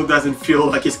still doesn't feel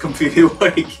like it's completely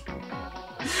awake.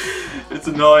 It's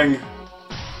annoying.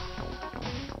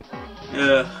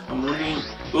 Yeah, I'm wondering,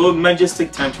 well, it might just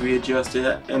take time to readjust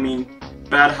it. I mean,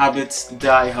 bad habits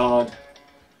die hard.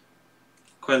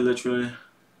 Quite literally.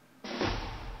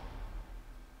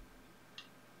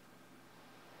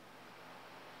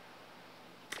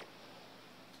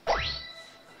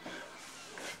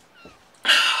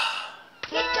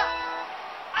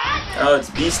 Oh,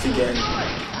 it's Beast again.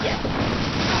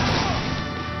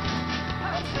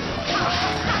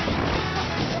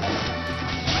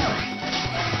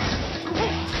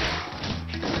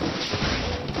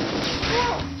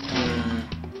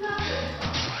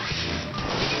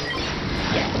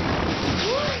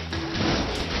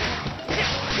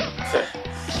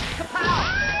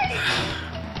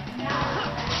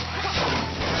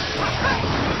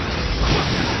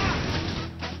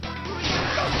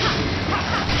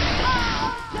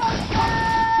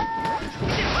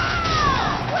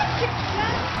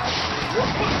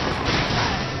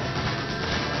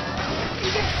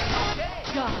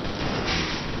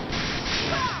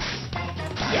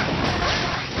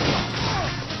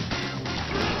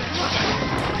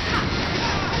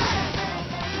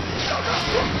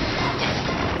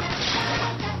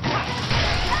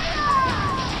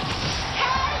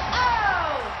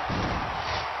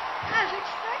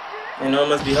 I know it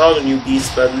must be hard on you,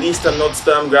 Beast, but at least I'm not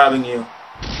spam grabbing you.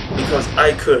 Because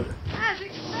I could.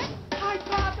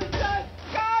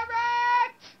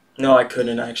 No, I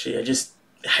couldn't actually. I just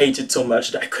hated so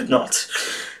much that I could not.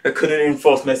 I couldn't even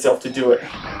force myself to do it.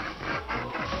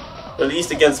 At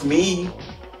least against me,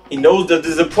 he knows that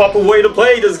there's a proper way to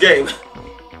play this game.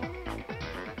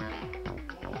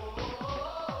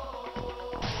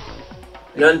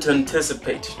 Learn to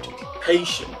anticipate, to be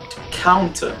patient, to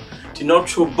counter, to not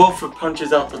throw both your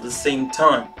punches out at the same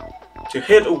time, to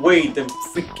hit away them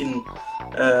freaking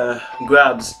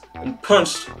grabs and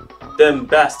punch them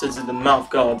bastards in the mouth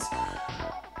guards.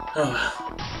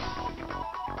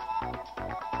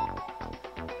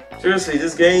 Seriously,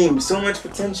 this game, so much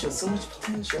potential, so much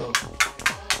potential.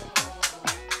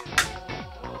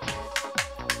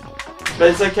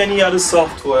 But it's like any other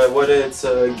software, whether it's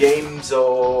games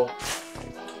or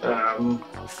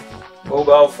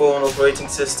mobile phone operating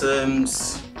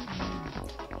systems,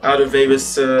 other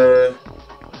various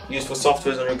useful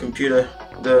softwares on your computer.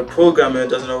 The programmer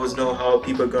doesn't always know how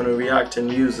people are going to react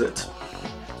and use it.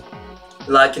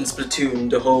 Like in Splatoon,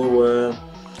 the whole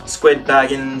squid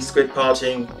bagging, squid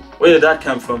parting. Where did that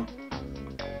come from?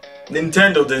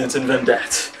 Nintendo didn't invent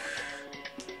that.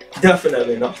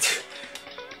 Definitely not.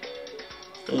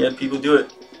 And yet people do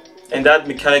it. And that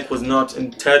mechanic was not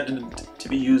intended to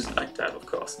be used like that, of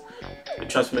course. The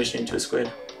transformation into a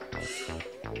squid.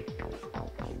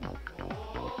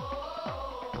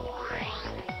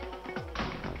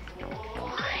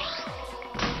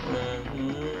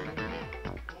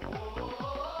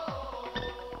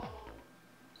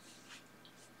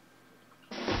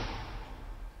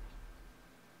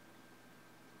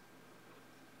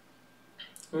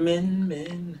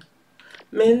 Men.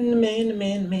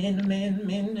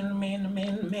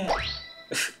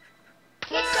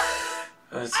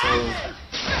 That's so...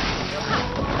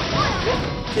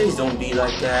 Please don't be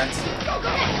like that.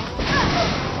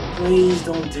 Please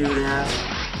don't do that.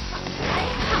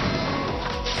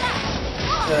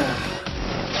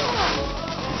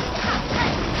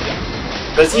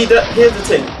 But see, here's the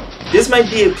thing. This might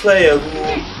be a player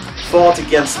who fought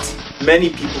against many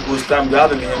people who spam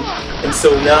grabbing him, and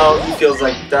so now he feels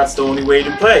like that's the only way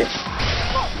to play.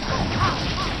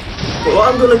 Well,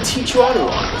 I'm gonna teach you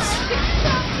otherwise.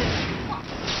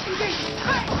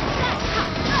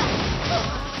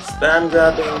 Spam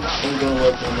grabbing ain't gonna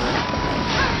work no more.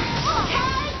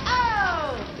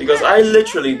 Because I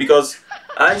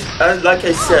like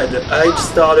I said, I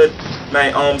started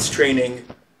my arms training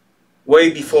way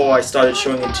before I started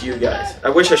showing it to you guys. I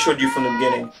wish I showed you from the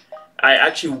beginning. I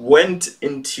actually went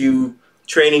into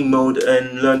training mode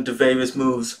and learned the various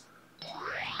moves.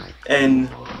 And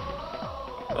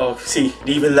oh, see, it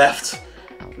even left.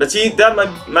 But see, that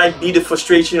might be the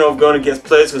frustration of going against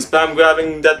players who are spam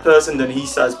grabbing that person, then he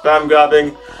starts spam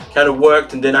grabbing, kind of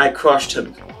worked, and then I crushed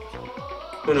him.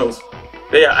 Who knows?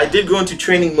 But yeah, I did go into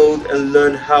training mode and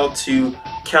learn how to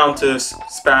counter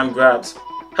spam grabs.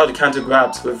 How to counter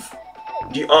grabs with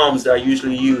the arms that I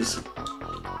usually use.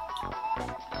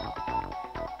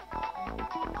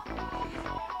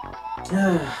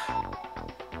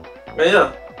 But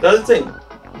yeah, that's the thing.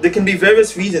 There can be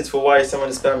various reasons for why someone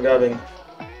is spam grabbing.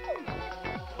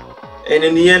 And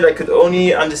in the end, I could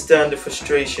only understand the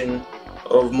frustration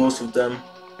of most of them.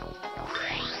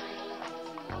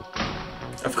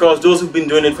 Of course, those who've been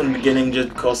doing it from the beginning just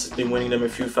because it's been winning them a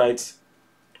few fights,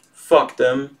 fuck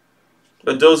them.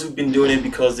 But those who've been doing it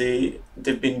because they've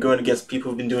been going against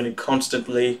people who've been doing it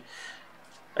constantly,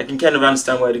 I can kind of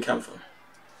understand where they come from.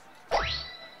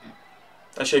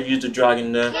 I should have used the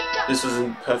dragon there. This was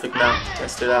a perfect map to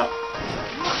test it out.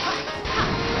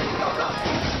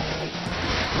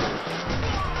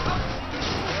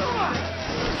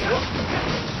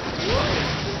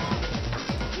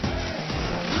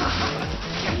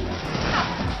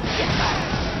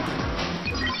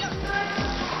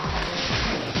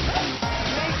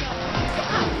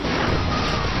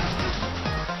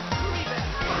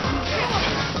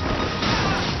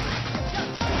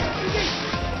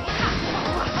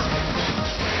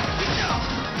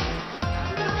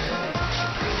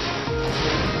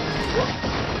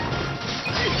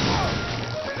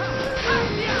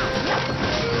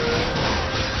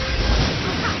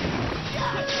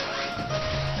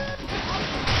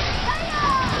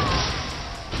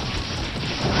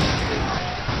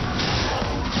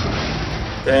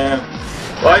 Damn.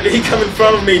 Why did he come in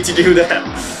front of me to do that?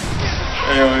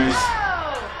 Anyways.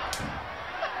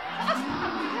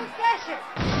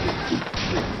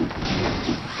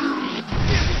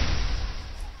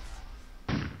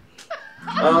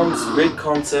 Great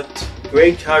concept,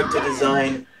 great character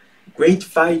design, great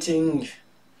fighting.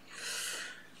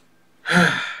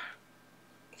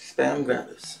 Spam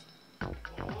grabbers.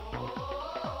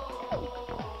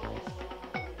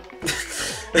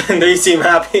 And they seem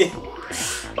happy.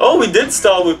 Oh, we did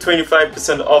start with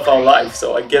 25% off our life,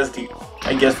 so I guess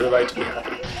we're right to be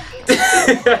happy.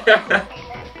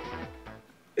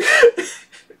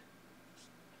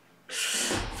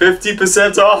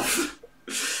 50% off.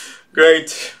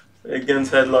 Great.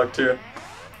 Against headlock too.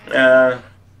 Yeah,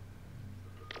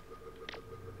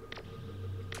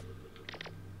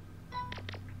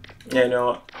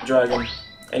 no, dragon.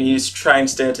 And he's trying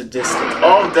to stay at a distance.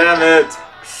 Oh, damn it!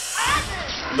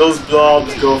 Those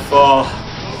blobs go far.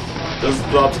 Those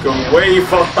blobs go way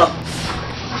far.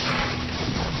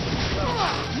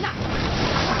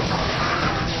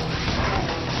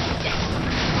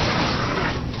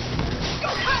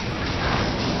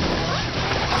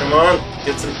 Come on,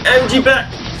 get some energy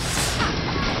back.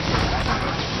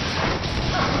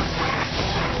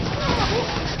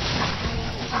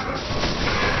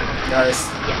 Nice.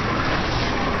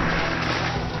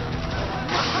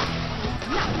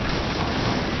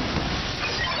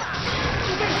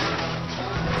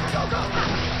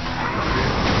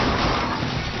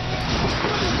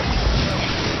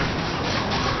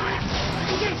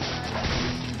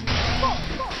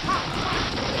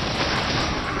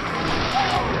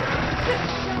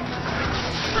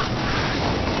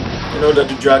 I know that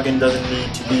the dragon doesn't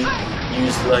need to be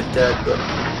used like that, but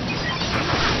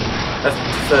I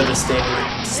prefer just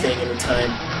staying in the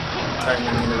timing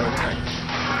in the right time.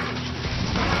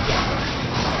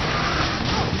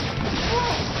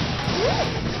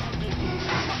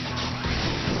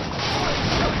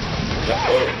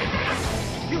 Uh-oh.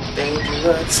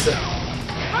 Dangerous.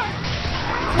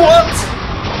 What?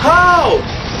 How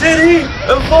did he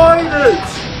avoid it?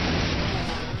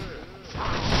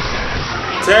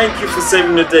 Thank you for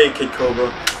saving the day, Kid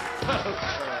Cobra.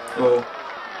 Oh,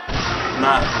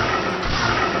 nah.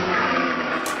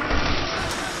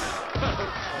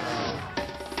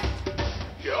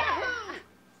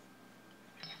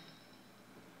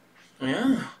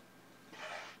 Yeah.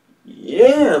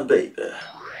 Yeah, baby.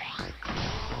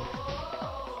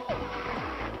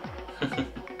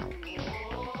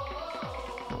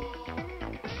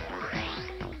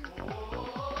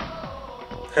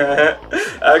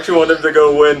 I actually want them to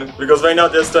go win, because right now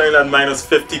they're starting at minus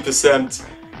 50%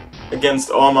 against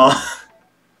armor.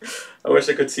 I wish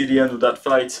I could see the end of that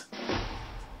fight.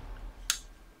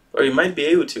 Or you might be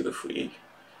able to if we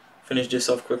finish this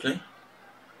off quickly.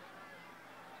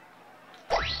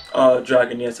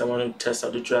 Dragon, yes, I want to test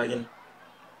out the dragon.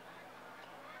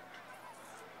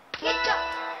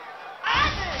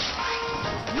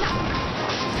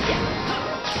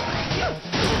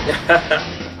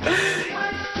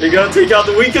 You're gonna take out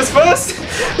the weakest first?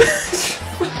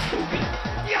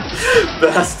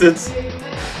 Bastards!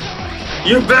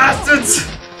 You bastards!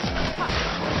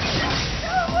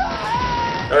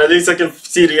 Or at least I can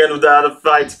see the end of the other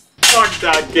fight. Fuck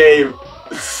that game!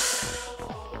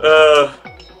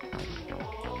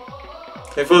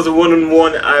 If it was a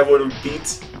 1-on-1, I would have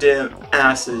beat their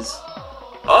asses.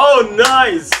 Oh,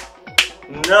 nice!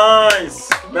 Nice!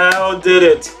 Mao did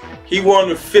it. He won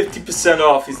with 50%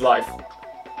 off his life.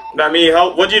 I mean,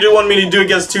 what do you want me to do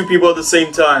against two people at the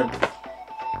same time?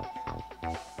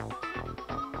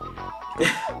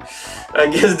 I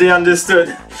guess they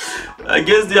understood. I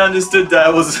guess they understood that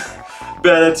it was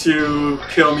better to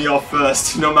kill me off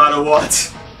first, no matter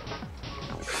what.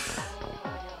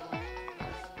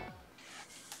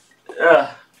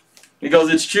 Yeah, because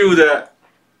it's true that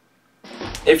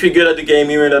if you're good at the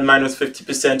game, even at minus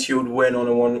 50%, you would win on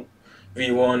a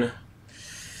 1v1.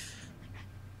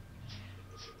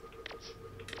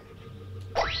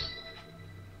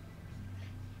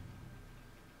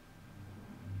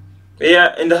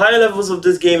 Yeah, in the higher levels of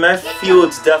this game, I feel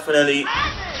it's definitely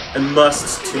a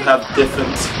must to have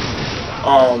different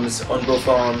arms on both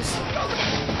arms.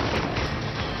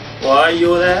 Why,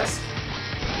 you would ask?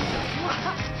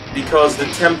 Because the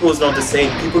tempo is not the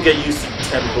same. People get used to the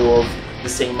tempo of the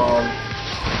same arm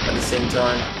at the same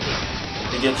time.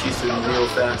 They get used to it real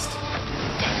fast.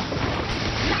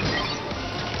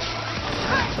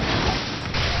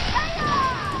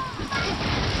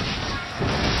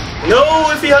 No,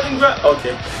 if he hadn't grabbed...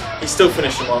 Okay, he still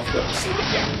finished him off, though.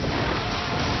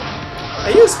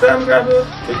 Are you a spam grabber?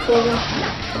 Good call.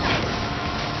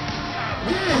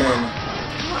 Man.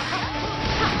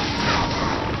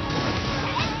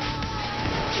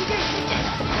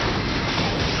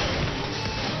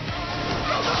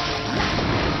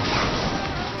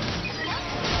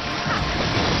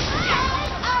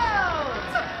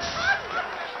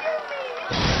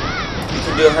 You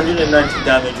can do 190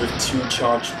 damage with 2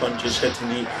 charged punches hitting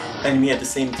the enemy at the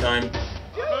same time.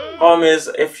 Problem is,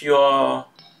 if you are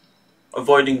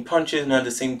avoiding punches and at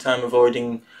the same time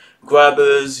avoiding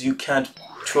grabbers, you can't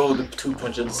throw the 2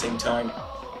 punches at the same time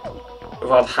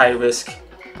without high risk.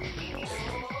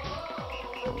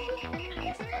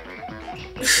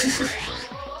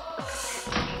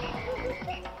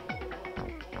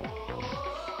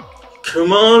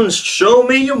 Come on, show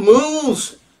me your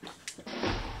moves!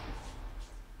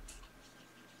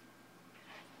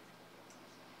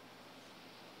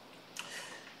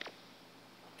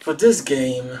 For this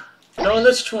game, now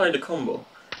let's try the combo.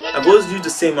 I've always used the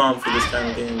same arm for this kind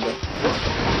of game, but...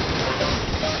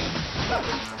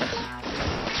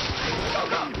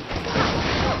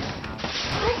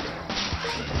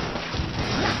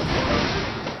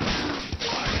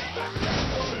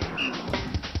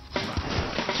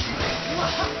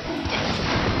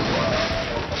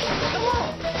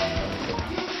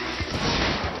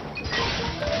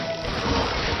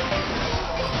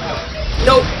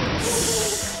 Nope!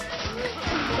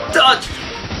 Dodge!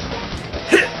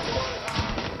 Hit!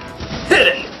 Hit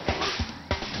it!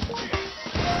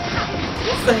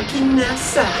 Thank you,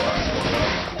 Nessa!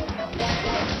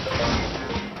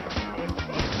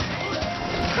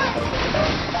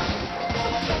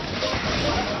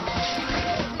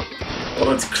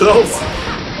 Oh, it's close!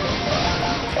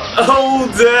 Oh,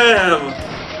 damn!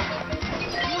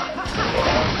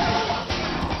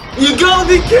 You gotta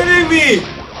be kidding me!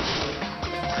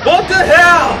 What the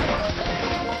hell?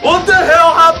 What the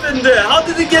hell happened there? How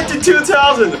did it get to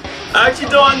 2000? I actually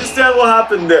don't understand what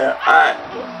happened there. I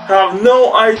have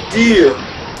no idea.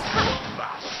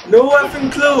 No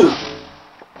effing clue.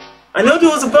 I know there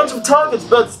was a bunch of targets,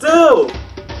 but still.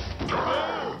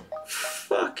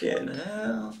 Fucking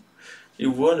hell. You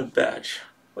won a badge.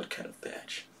 What kind of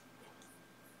badge?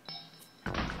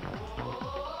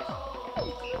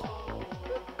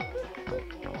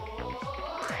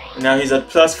 Now he's at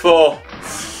 +4.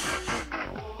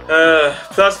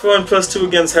 +4 and +2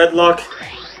 against headlock.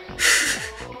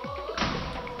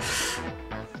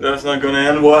 That's not gonna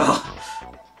end well.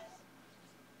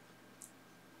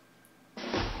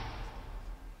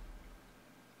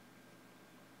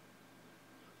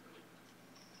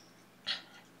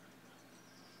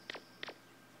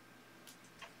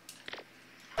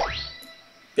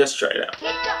 Let's try it out.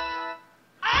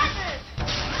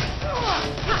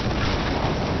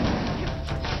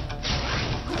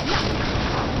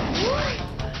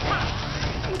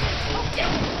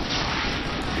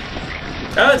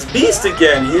 Oh, it's Beast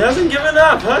again. He hasn't given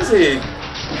up, has he?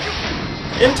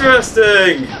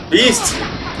 Interesting. Beast,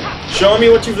 show me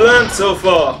what you've learned so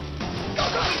far.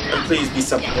 And please be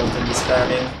something else than this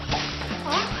spamming.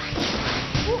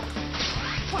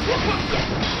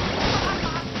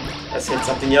 Let's hit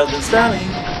something else than spamming.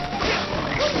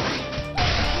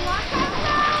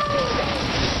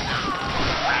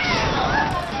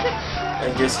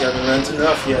 I guess you haven't learned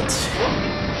enough yet.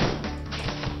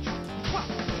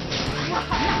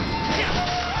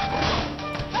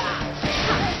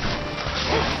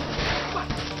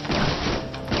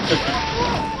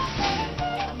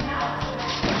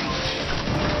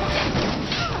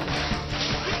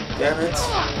 Damn it.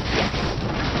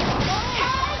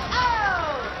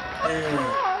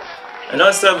 I know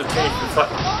I still have a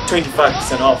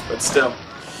 25% off, but still.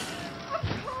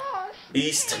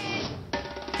 Beast.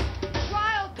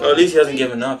 Well, at least he hasn't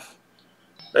given up.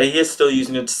 But he is still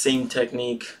using the same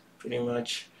technique, pretty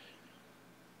much.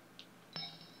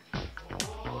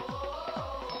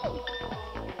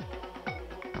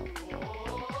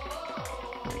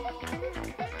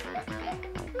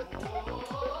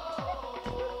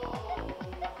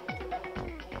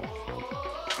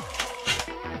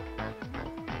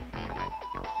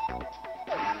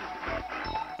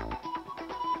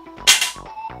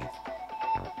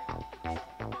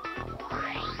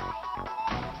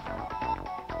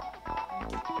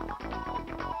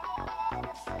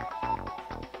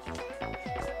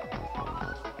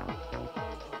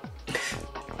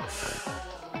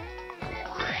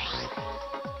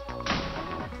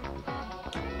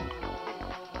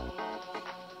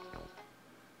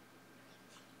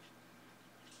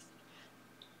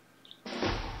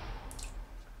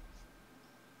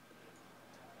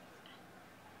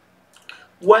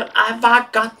 What have I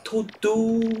got to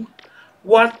do?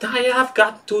 What I have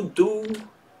got to do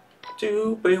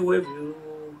to be with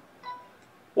you?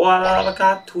 What have I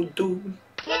got to do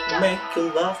to make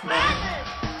you love me?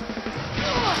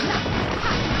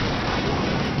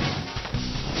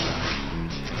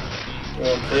 You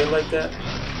wanna play it like that?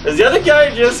 Is the other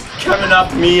guy just coming up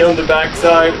to me on the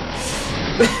backside?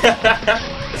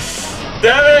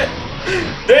 Damn it!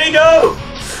 There you go!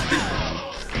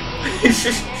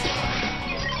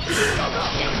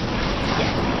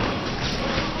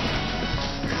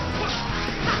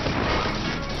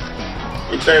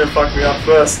 trying to fuck me up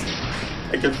first.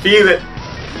 I can feel it.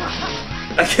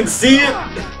 I can see it.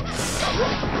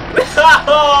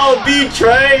 Oh,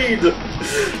 betrayed!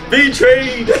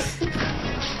 Betrayed!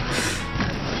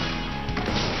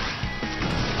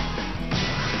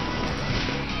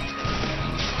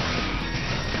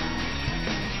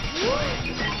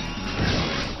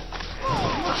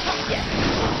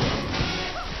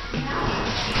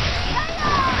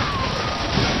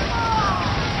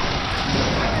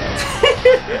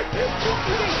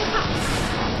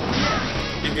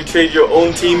 You betrayed your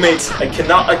own teammates. I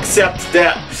cannot accept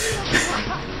that.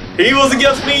 He was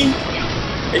against me,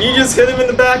 and you just hit him in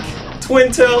the back.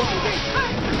 Twin tail.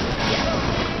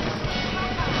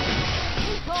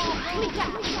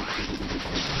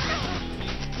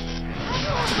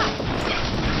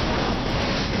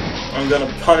 I'm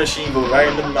gonna punish evil right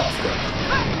in the mouth.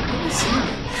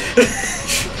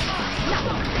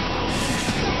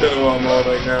 Don't know what I'm on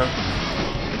right now.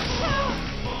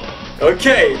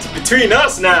 Okay, it's between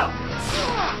us now.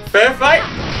 Fair fight.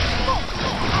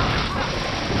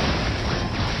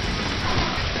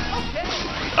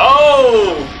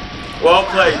 Oh! Well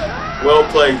played. Well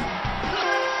played.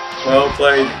 Well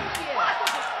played.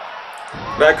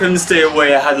 But I couldn't stay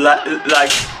away. I had like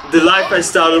the life I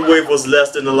started with was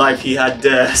less than the life he had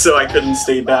there, so I couldn't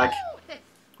stay back.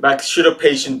 But I should have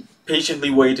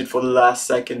patiently waited for the last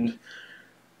second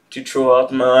to throw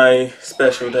out my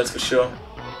special, that's for sure.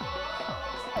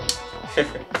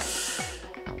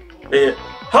 Yeah.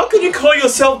 How can you call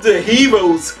yourself the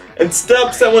heroes and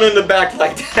stab someone in the back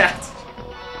like that?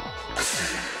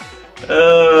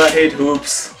 I hate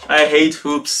hoops. I hate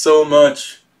hoops so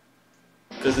much.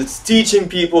 Because it's teaching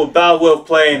people a bad way of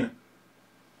playing.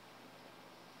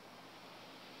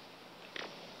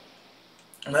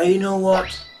 Now you know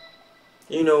what?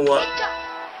 You know what?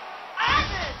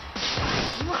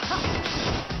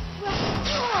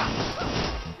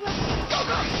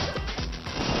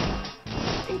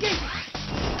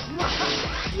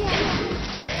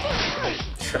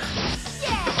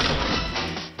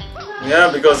 Yeah,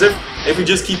 because if we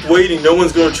just keep waiting, no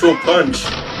one's gonna throw a punch.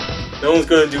 No one's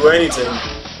gonna do anything.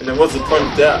 And then what's the point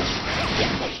of that?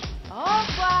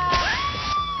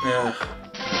 Yeah.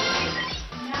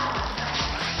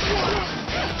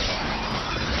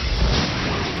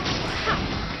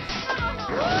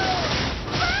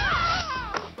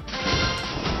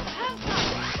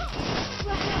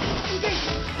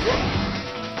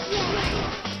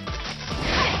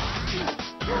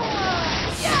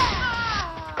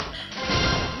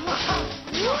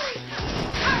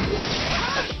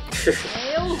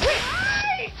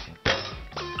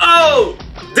 Oh!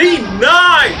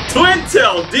 D9! Twin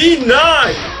tail!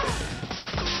 D9!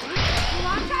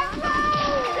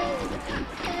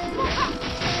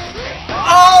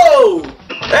 Oh!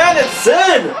 And it's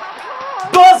in!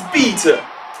 Buzz beater!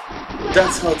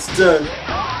 That's how it's done.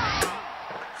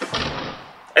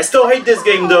 I still hate this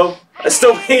game though. I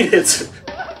still hate it.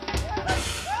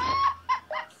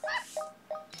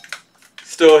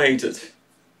 Still hate it.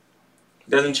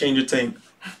 Doesn't change a thing.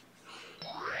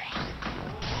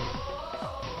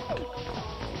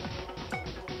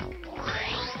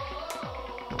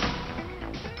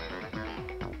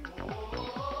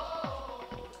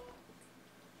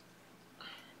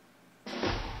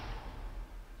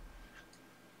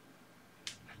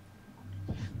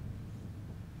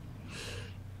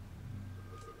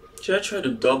 Should I try the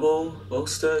double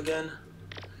bolster again?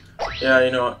 Yeah,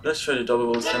 you know what? Let's try the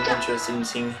double bolster. I'm interested in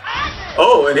seeing.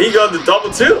 Oh, and he got the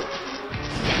double too!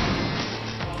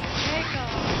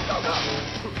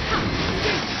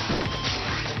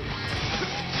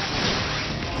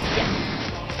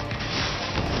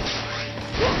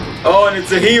 Oh, and it's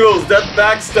the heroes, that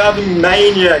backstabbing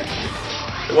maniac.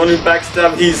 The one who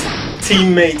backstabbed his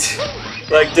teammate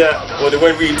like that. Well, they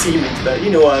weren't really teammates, but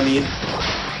you know what I mean.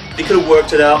 They could have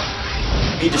worked it out,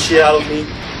 beat the shit out of me,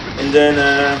 and then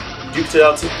duked it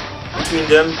out between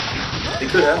them. They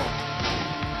could have.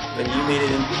 But you made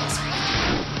it impossible.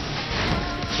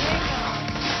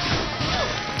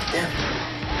 Damn.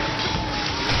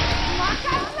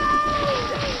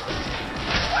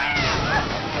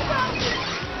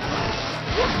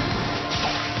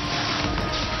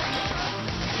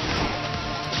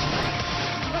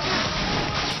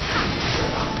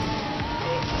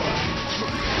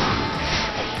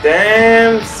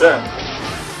 Damn, son.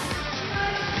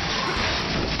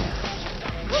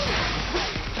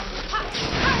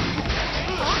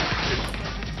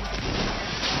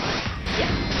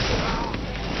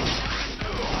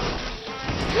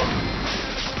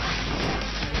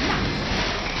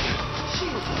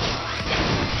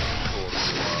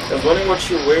 I was wondering what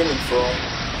you're waiting for.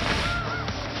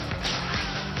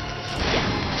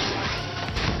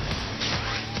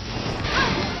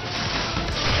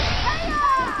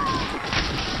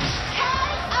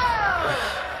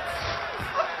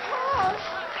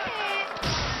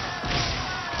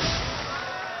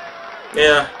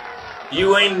 Yeah,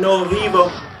 you ain't no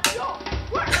hero.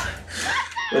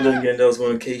 But then again, that was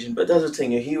one occasion. But that's the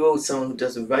thing, a hero is someone who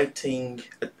does the right thing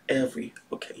at every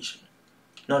occasion.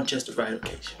 Not just the right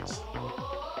occasions.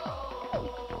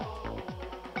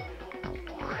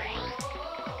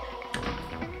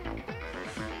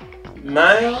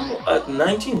 Mao at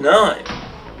 99.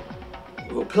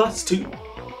 With a +2.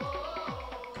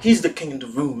 He's the king of the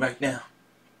room right now.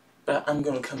 But I'm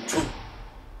gonna come through.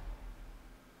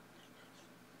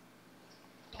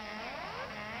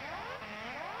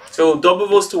 So double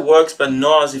those two works, but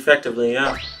not as effectively,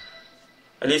 yeah.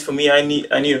 At least for me, I need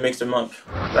to mix them up.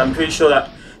 But I'm pretty sure that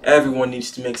everyone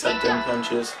needs to mix up them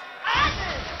punches.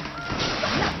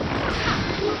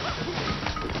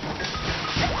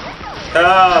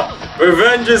 Ah,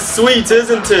 revenge is sweet,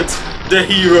 isn't it? The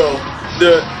hero,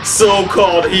 the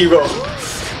so-called hero.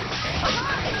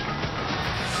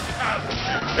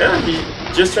 Yeah,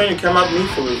 he's just trying to come at me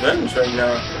for revenge right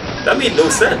now. That made no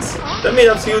sense. That made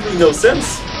absolutely no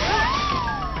sense.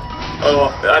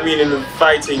 Oh, I mean in the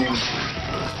fighting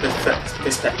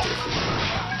perspective.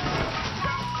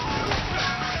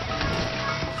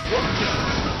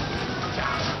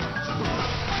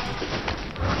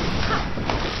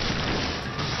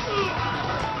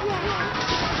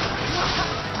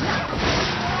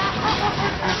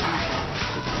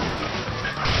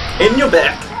 In your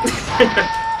back.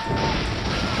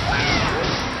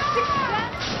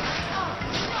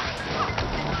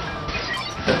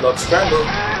 Headlock scramble.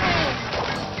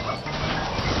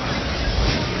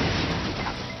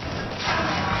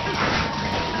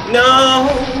 No.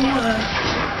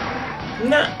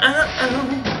 No.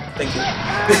 Thank you.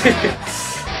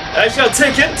 I shall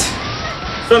take it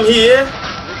from here.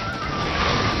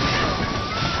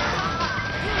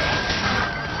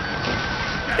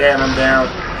 Damn, I'm down.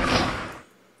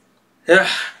 Yeah.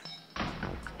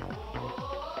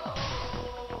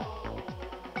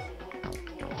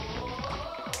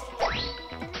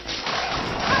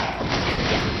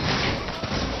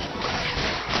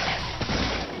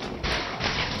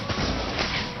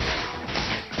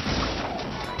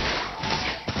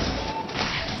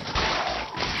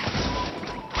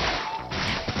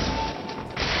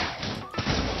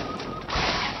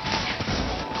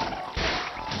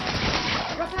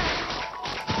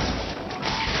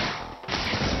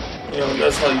 You know,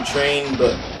 that's how you train,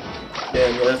 but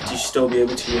then you have to still be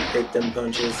able to hit them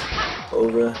punches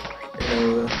over and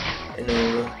over and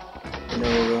over and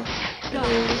over and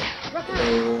over and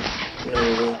over and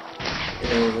over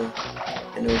and over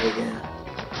and over again.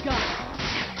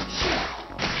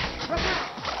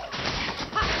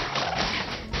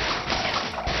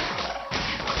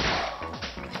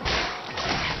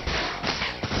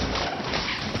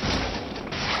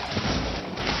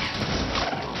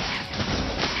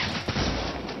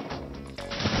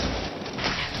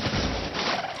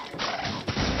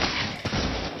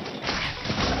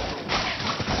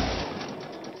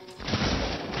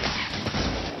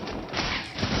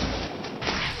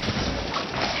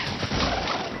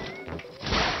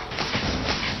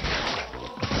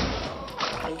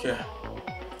 Okay.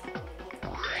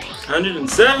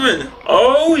 107.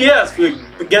 Oh yes, we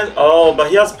again. Oh, but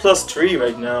he has +3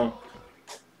 right now.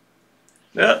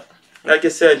 Yeah, like I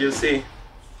said, you'll see.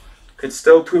 Could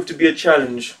still prove to be a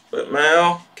challenge. But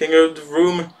Mao, king of the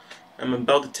room, I'm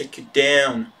about to take you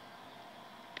down.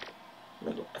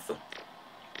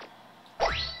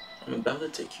 I'm about to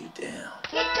take you down.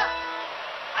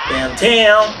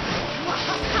 Downtown.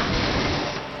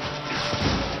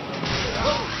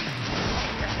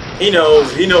 He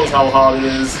knows how hard it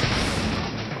is.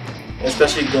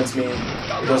 Especially against me,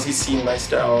 because he's seen my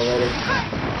style already.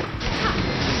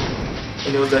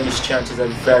 He knows that his chances are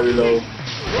very low.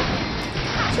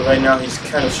 So right now he's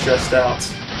kind of stressed out.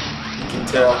 You can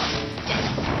tell.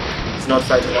 He's not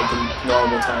fighting like the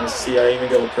normal times. See, I even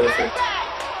got it perfect.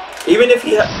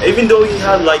 Even though he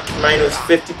had like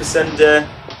 -50% there,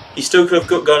 he still could have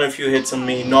gotten a few hits on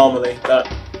me normally. That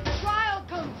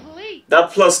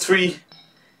 +3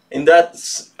 in that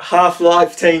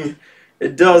half-life thing,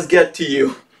 it does get to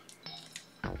you.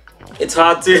 It's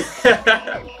hard to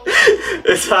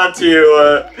it's hard to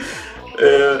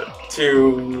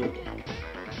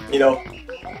you know,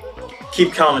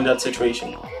 keep calm in that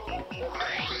situation.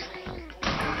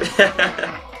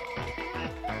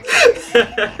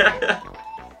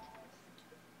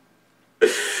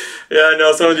 Yeah, I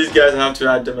know, some of these guys I have to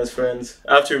add them as friends.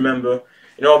 I have to remember.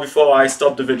 You know, before I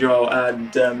stop the video, I'll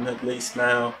add them at least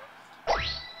now.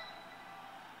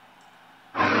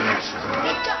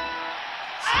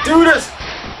 Do this!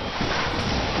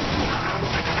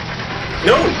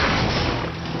 No!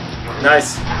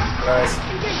 Nice. Nice.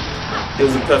 He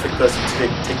was the perfect person to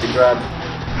take the grab.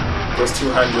 It was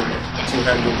 200,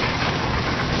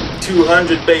 200,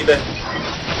 200, baby.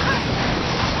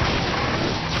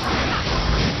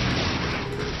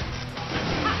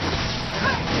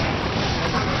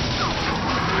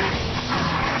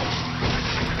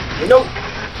 Nope.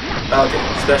 Okay,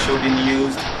 special being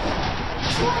used.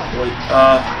 Wait,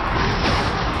 kind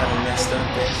of messed up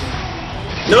there.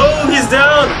 No, he's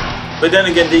down. But then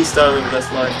again, they started with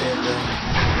less life than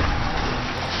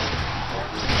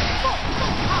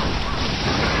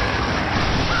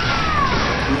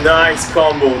nice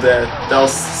combo there. That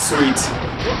was sweet.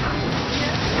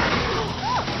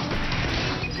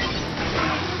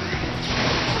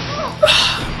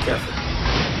 Careful.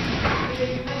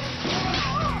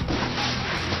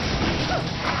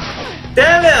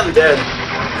 Damn it, I'm dead.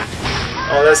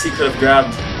 Unless he could have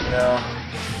grabbed. No.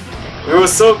 We were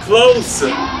so close. We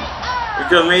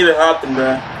could have made it happen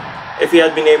there. If he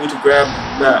had been able to grab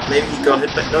that. Maybe he got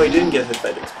hit by... No, he didn't get hit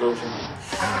by the explosion.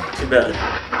 Too bad.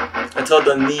 I thought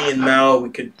that me and Mao, we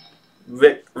could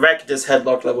wreck this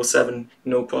headlock level 7.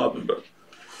 No problem, but...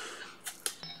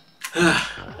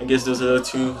 I guess those are the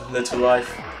two led to life.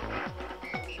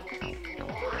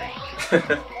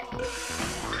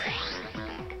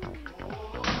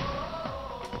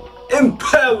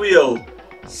 Imperial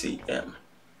CM.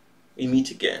 We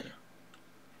meet again.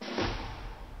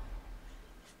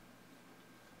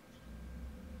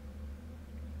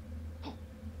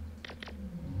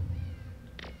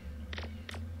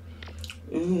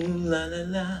 Ooh la la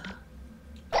la,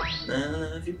 I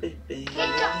love you, baby. How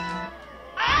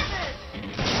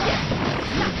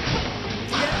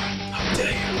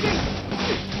dare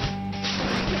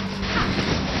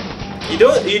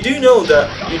you? You do know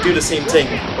that you do the same thing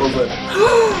over.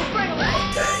 How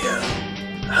dare you?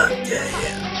 How dare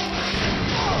you?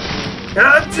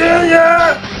 How dare you?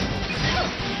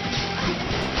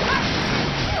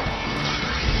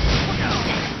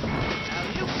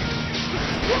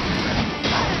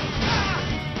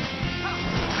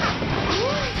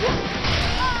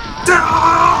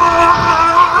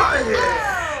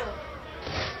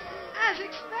 As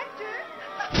expected.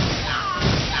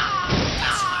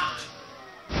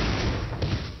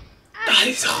 That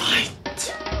is alright.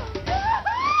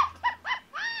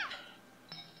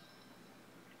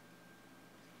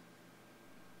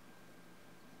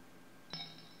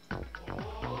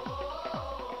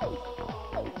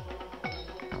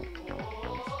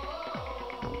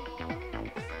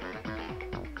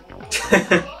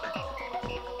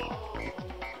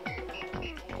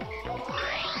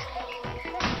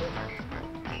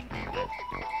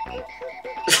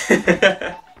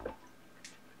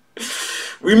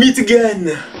 We meet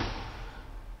again.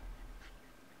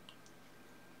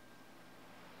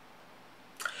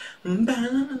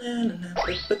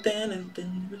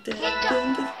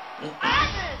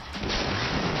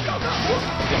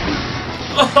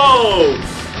 Oh!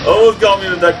 Almost got me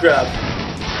with that grab.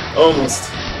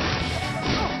 Almost.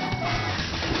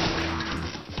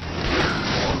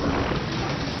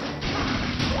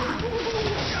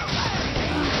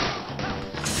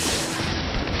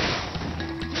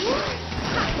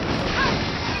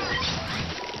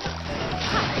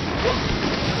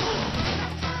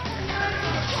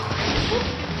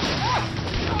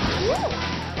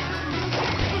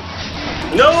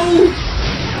 No!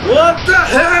 What the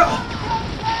hell?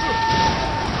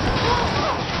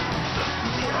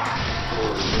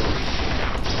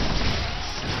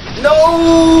 No!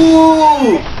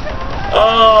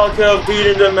 Oh, I could have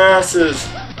beaten the masses.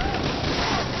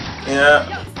 Yeah.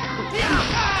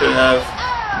 Could have.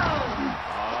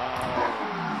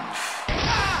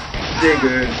 They're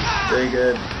good. They're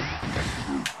good.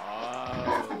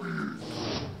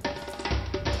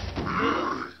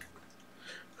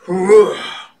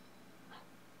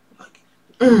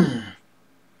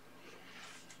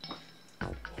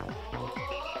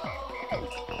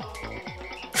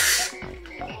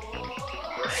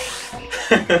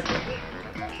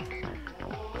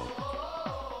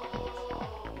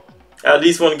 I at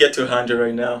least want to get to 100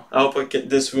 right now. I hope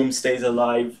this room stays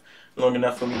alive long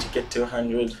enough for me to get to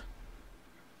 100.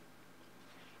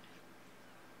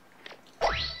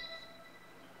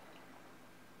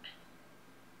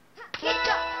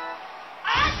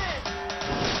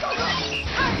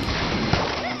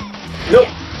 Nope!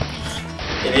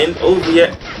 It ain't over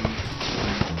yet.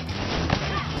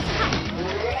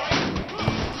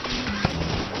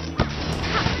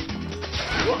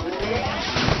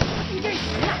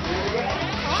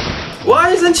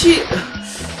 Why isn't she?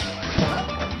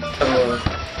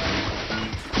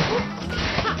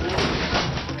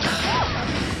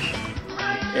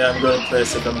 Yeah, I'm going to play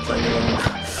as if I'm playing alone.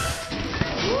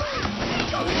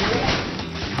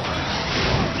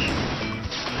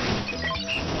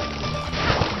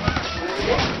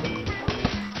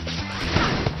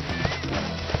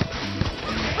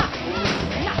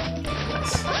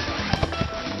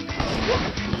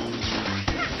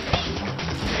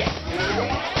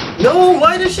 No,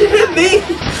 why did she hit me?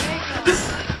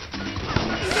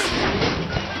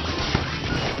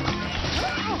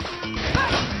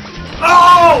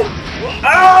 Oh!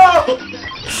 Oh!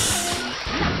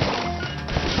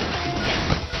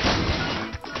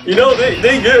 You know,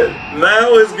 they good.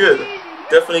 Mao is good.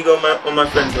 Definitely go on my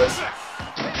friends list.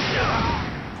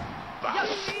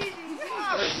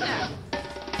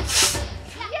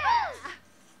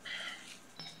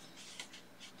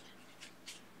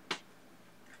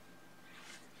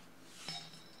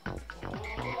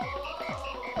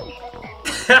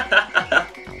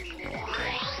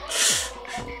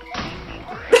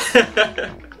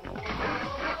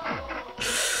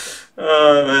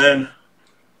 Oh man.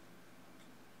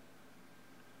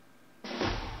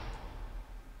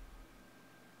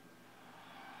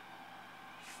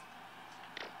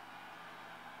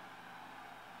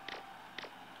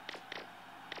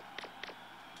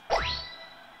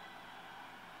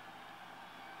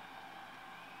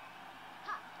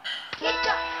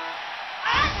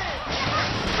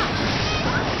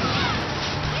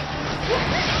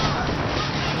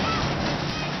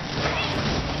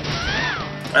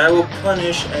 I will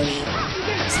punish any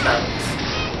snaps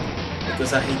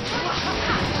because I hate them.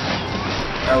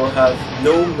 I will have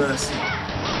no mercy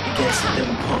against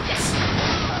them punks.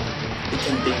 They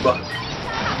can debug.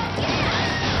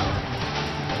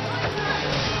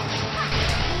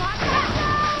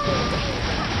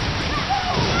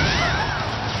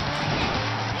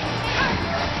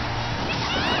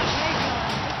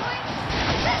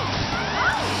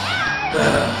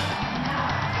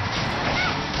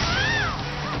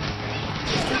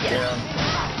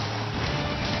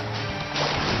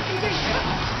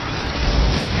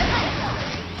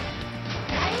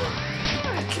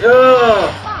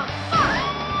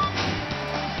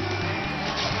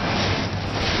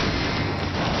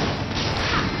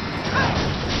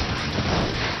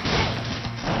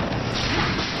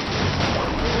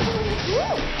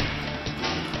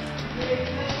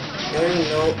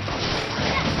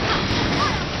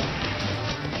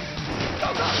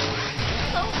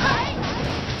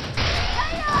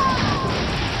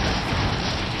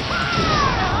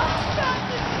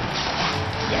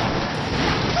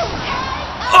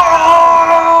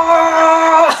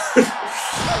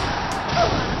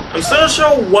 I'm still not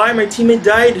sure why my teammate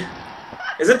died.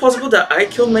 Is it possible that I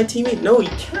killed my teammate? No, you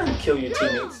can't kill your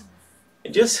teammates.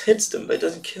 It just hits them, but it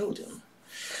doesn't kill them.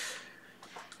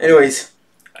 Anyways,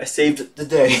 I saved the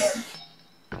day.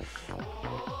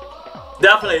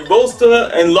 Definitely,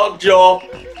 Bolster and Lockjaw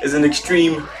is an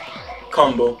extreme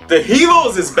combo. The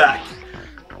Heroes is back!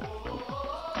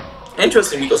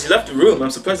 Interesting, because he left the room.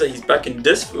 I'm surprised that he's back in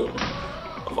this room.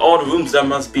 Of all the rooms that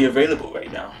must be available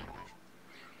right now.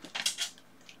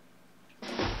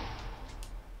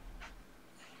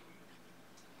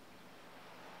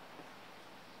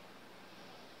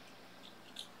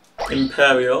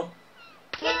 Imperial.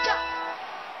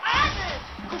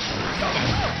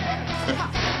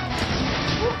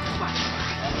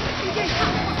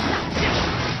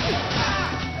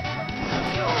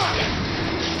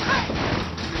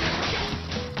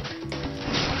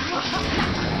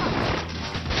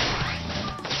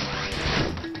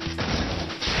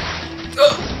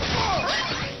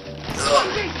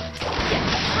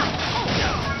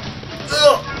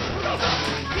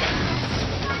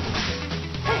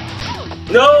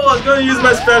 No, I was going to use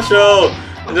my special,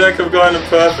 and then I could have gone to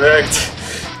perfect.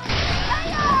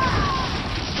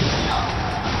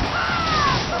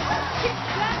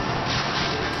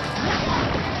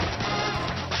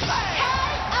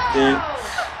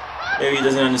 Maybe he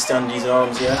doesn't understand these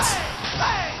arms yet.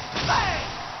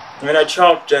 When I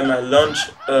charge them, I launch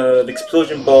the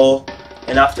explosion ball,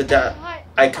 and after that,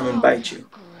 I come and bite you.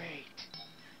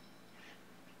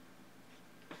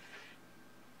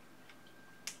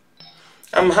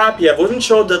 I'm happy. I wasn't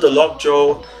sure that the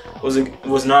Lockjaw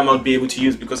was not going to be able to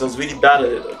use because I was really bad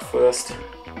at it at first.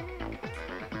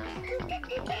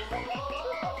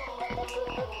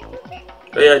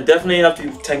 But yeah, I definitely have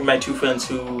to thank my two friends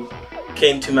who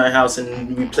came to my house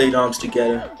and we played ARMS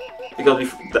together. Because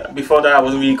before that I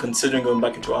wasn't really considering going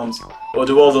back into ARMS. Well,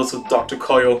 there was also Dr.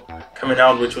 Coyle coming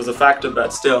out, which was a factor,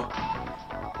 but still.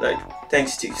 Like,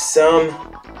 thanks to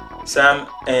Sam,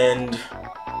 and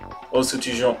also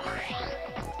to Jean.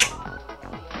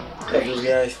 Love those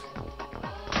guys.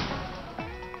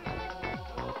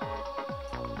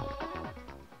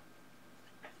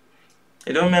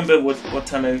 I don't remember what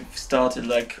time I started,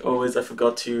 like always I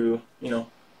forgot to,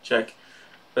 check.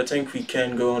 But I think we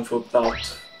can go on for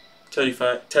about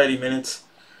 30 minutes.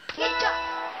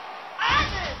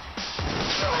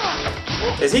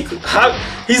 Is he? How?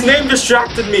 His name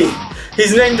distracted me.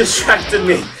 His name distracted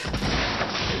me.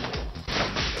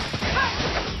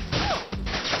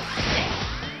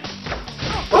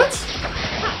 What?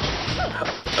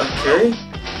 Okay.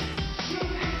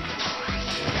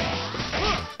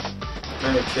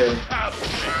 Okay.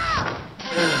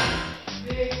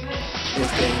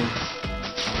 This game.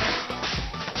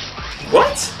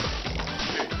 What?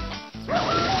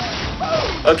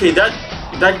 Okay, that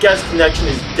guy's connection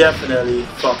is definitely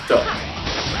fucked up.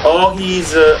 Or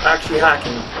he's actually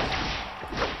hacking.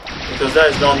 Because that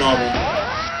is not normal.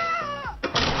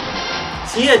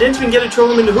 See, I didn't even get to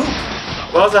throw him in the hoop.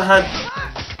 Or else I had...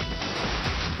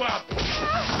 What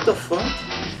the fuck?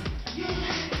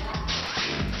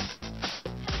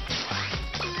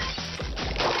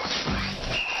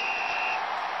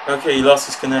 Okay, he lost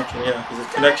his connection, yeah. His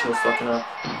connection was fucking up.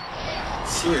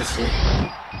 Seriously.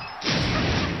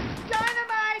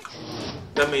 Dynamite!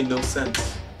 That made no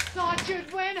sense. Thought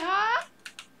you'd win, huh?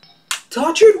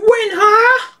 Thought you'd win,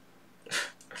 huh?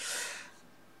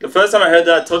 The first time I heard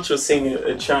that, I thought she was saying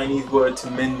a Chinese word to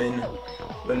Min Min.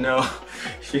 But no,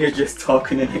 she was just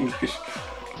talking in English.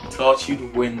 Thought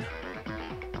you'd win.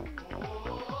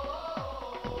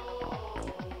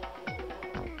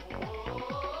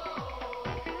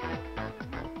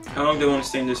 How long do I want to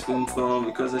stay in this room for?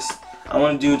 Because I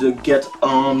want to do the get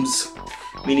arms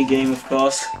mini game, of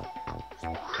course.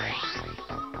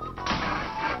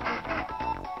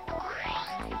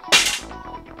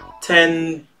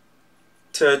 $10,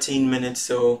 13 minutes,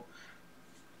 so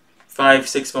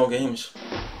 5-6 more games.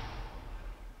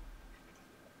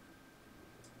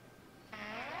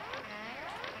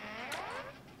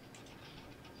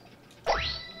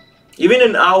 Even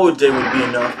an hour a day would be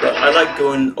enough, but I like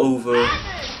going over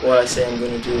what I say I'm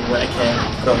going to do when I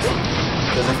can, because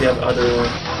if you have other,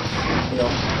 you know,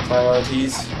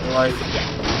 priorities in life,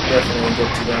 definitely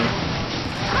get to them.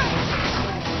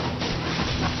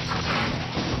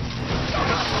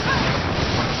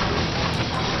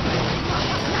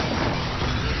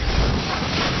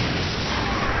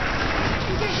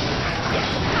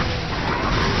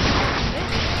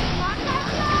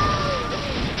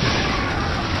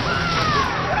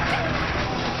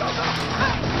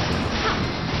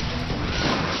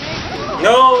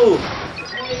 No!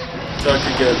 So I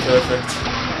could get it perfect.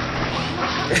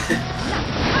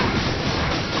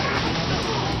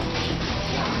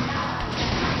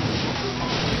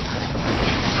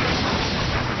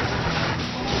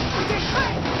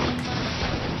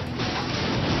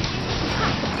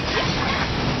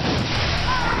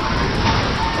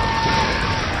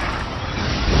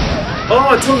 Oh, I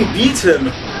totally beat him!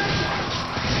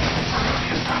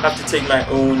 I have to take my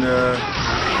own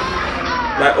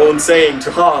saying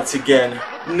to heart again.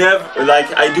 Never,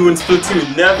 like I do in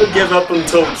Splatoon, never give up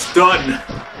until it's done.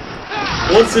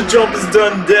 Once the job is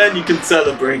done, then you can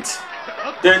celebrate.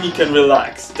 Then you can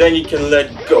relax. Then you can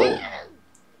let go.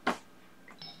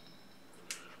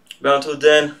 But until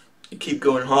then, you keep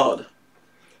going hard.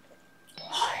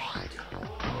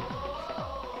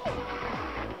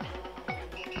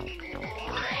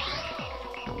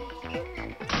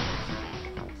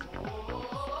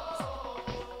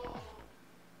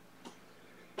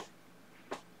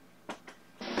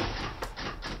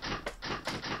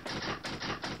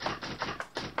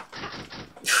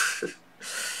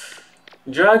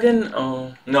 Dragon?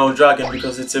 Oh, no, dragon,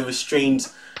 because it's a restrained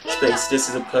space. This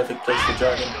is a perfect place for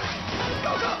dragon.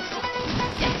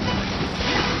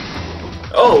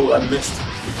 Oh, I missed.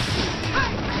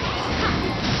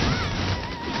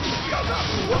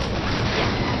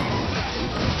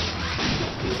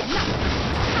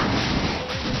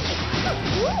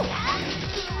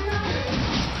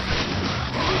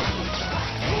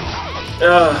 I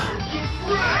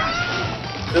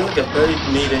feel like I barely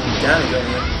made any damage on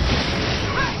him.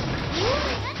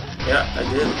 Yeah, I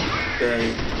did.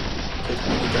 Barely take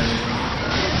any damage on him.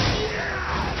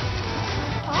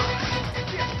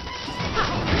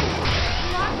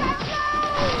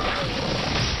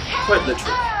 Quite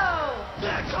literally.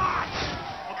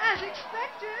 As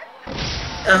expected.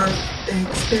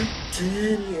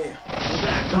 Unexpected, yeah.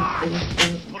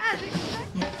 As expected.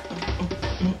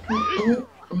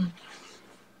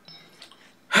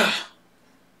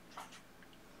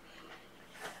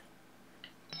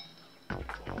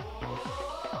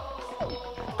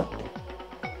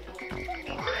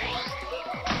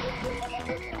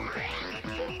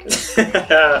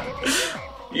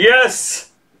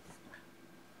 Yes!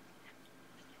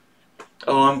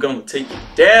 Oh, I'm gonna take you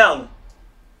down!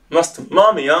 Master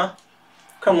Mommy, huh?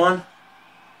 Come on.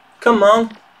 Come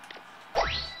on.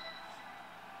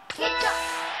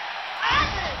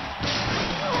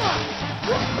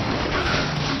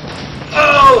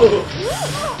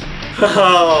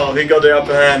 Oh, he got the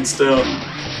upper hand still.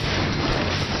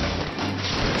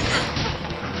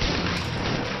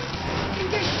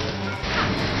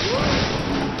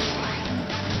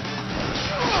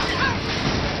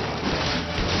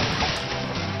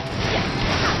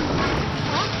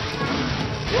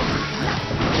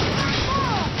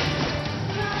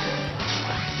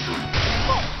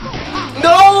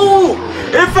 No!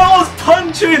 If I was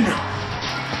punching,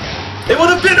 it would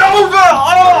have been over!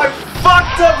 Oh, I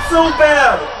fucked up so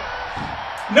bad!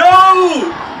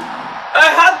 No! I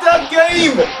had that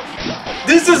game!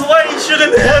 This is why you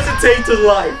shouldn't hesitate in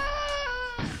life.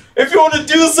 If you want to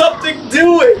do something,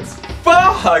 do it!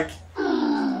 Fuck!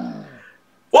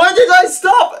 Why did I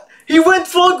stop? He went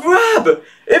for a grab!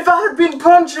 If I had been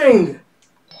punching!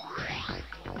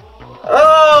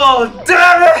 Oh,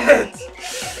 damn it!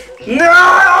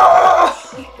 No!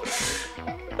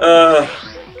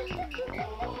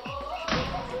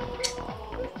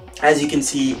 As you can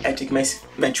see, I take my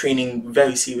training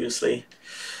very seriously.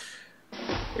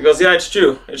 Because yeah, it's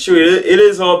true. It's true. It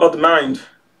is all about the mind.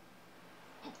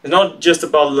 It's not just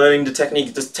about learning the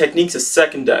technique. The techniques are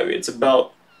secondary. It's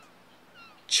about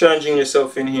challenging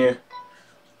yourself in here.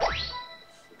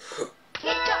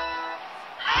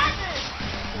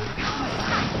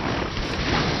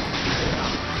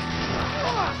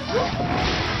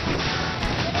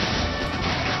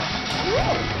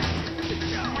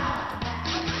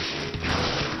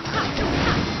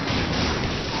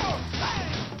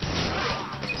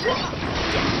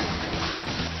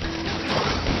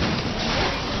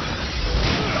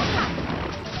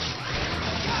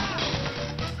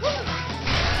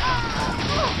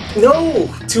 No!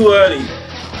 Too early.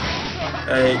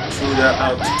 I threw that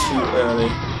out too early.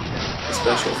 The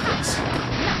special effects.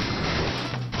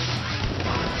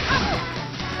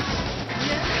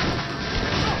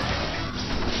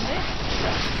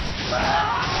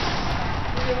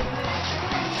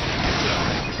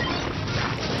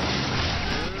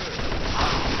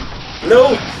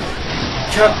 No!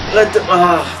 Can't let them.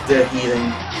 Ah, they're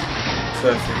healing.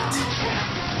 Perfect.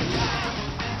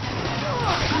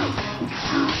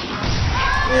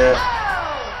 Yeah.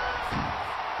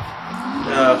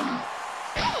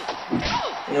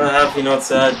 Not happy, not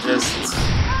sad, just.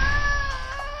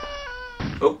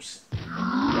 Oops.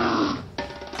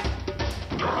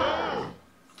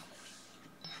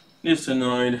 Just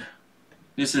annoyed.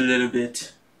 Just a little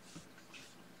bit.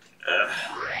 A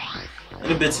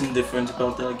little bit indifferent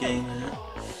about that game.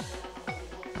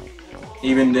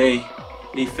 Even they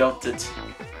felt it.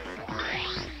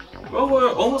 Well,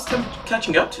 we're almost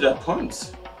catching up to that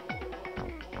point.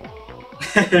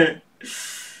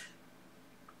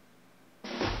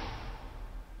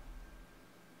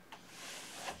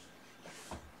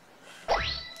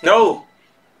 No!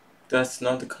 That's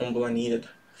not the combo I needed.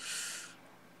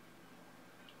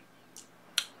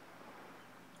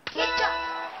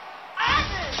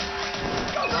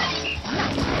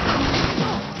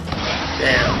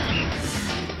 Damn.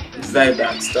 Very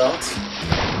bad start.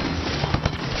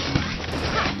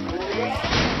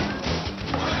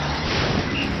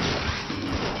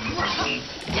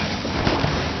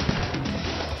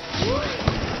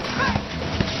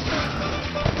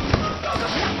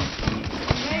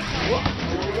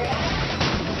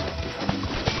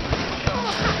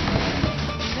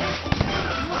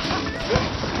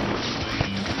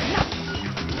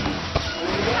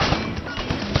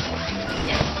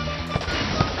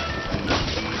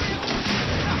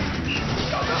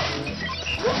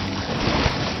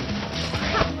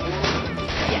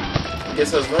 I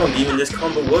guess I was wrong, even this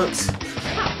combo works.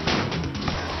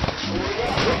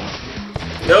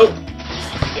 Nope.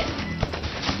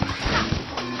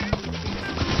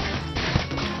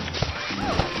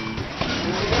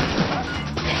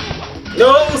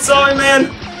 No, sorry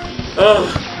man. Oh.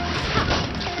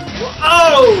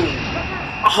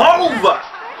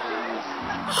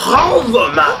 Hover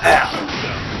my ass.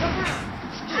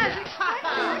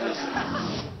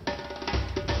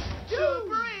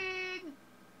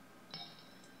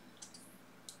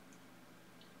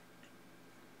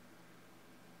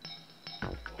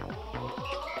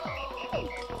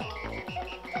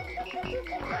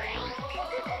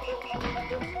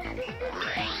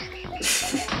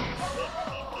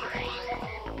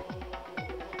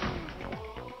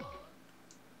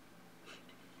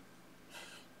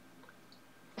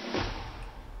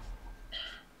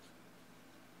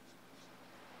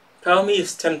 Palmy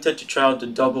is tempted to try out the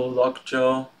double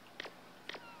lockjaw.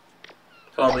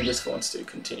 Palmy just wants to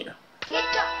continue.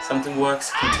 Something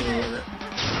works, continue with it.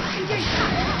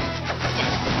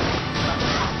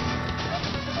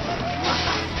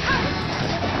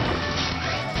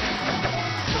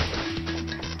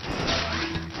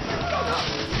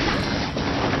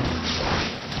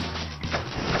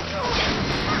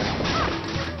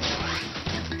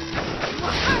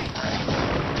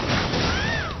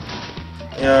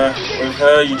 Yeah, with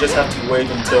her you just have to wait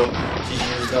until she's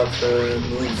used up her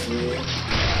moves, really.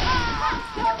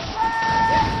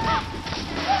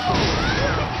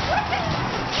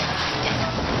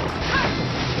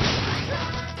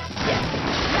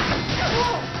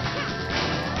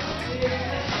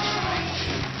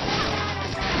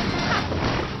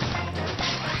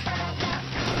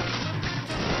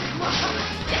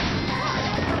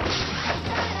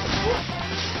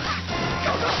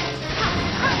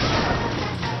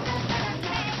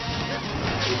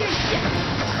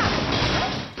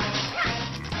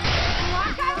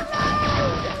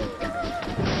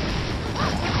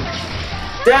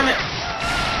 Damn it!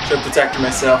 Should have protected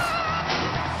myself.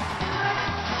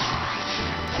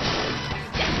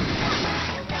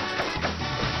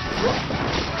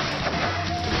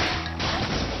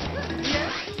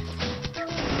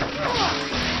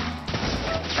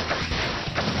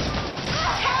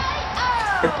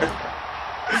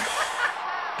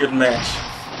 Good match.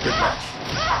 Good match.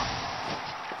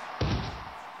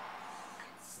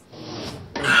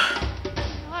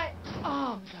 My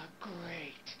arms are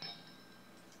great.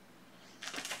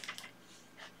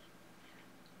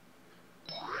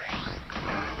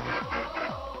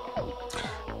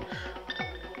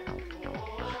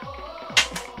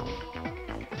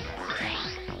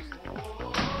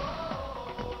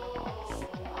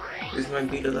 This might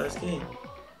be the last game.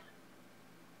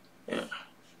 Yeah.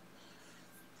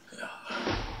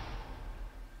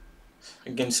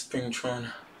 Against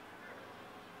Springtron.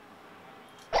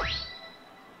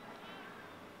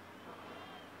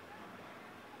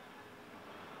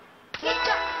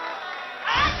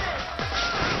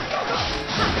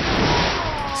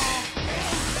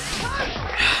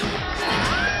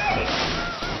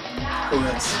 Oh,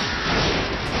 that's...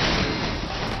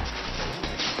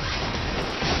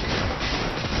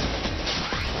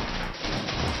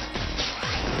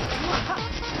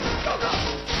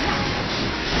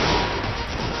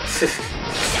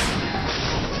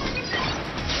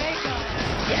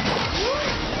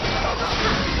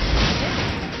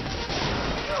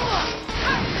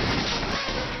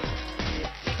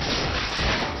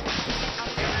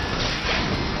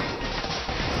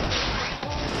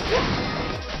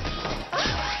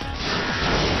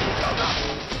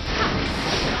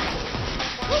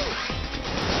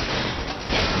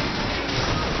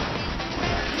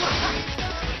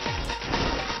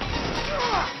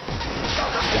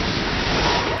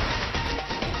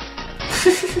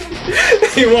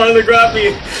 He wanted to grab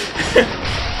me.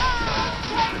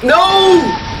 No!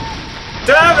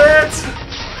 Damn it!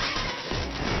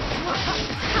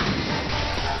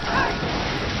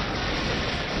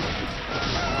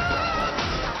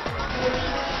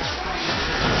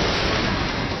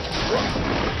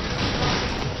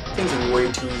 Things are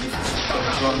way too easy for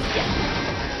Springtron.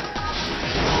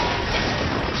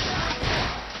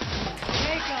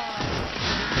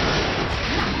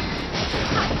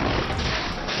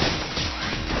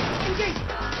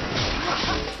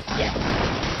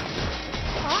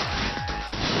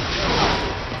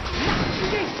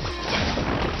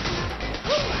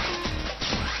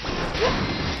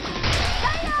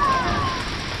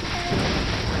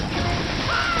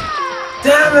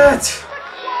 Damn it!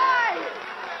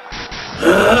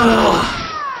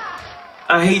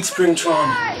 I hate Springtron.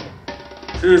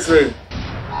 Seriously.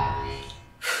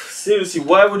 Seriously,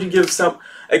 why would you give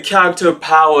a character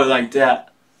power like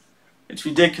that? It's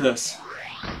ridiculous.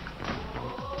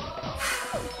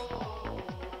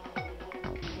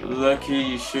 Lucky,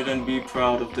 you shouldn't be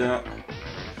proud of that.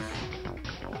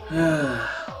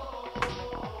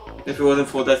 If it wasn't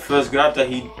for that first grab that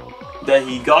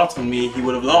he got on me, he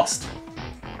would have lost.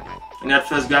 And that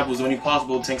first grab was only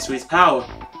possible thanks to his power.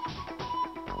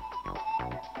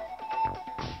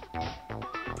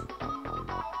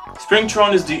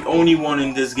 Springtron is the only one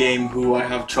in this game who I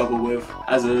have trouble with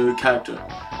as a character.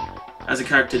 As a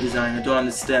character design, I don't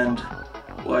understand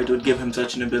why I would give him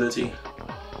such an ability.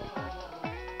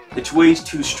 It's way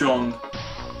too strong.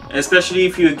 Especially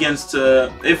if you're against,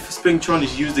 if Springtron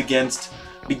is used against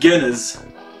beginners.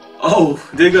 Oh,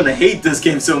 they're gonna hate this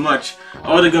game so much.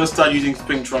 Or they're gonna start using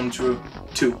Springtron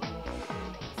too.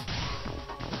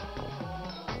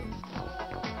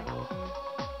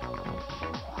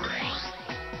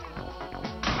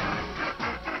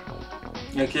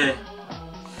 Okay.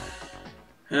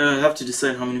 I have to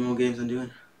decide how many more games I'm doing.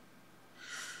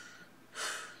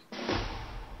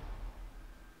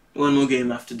 One more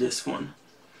game after this one.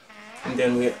 And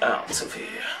then we're out of here.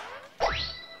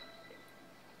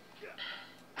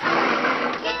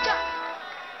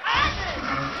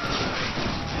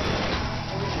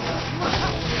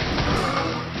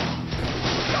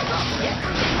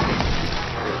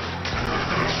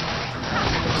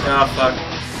 Ah, fuck.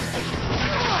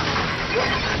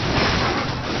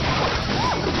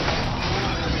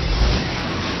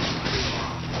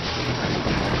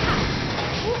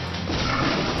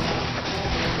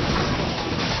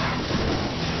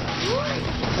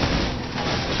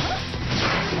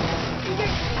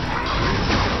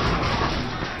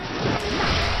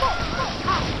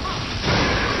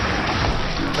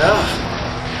 Ah.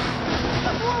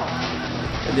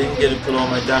 I didn't get to put all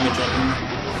my damage on him.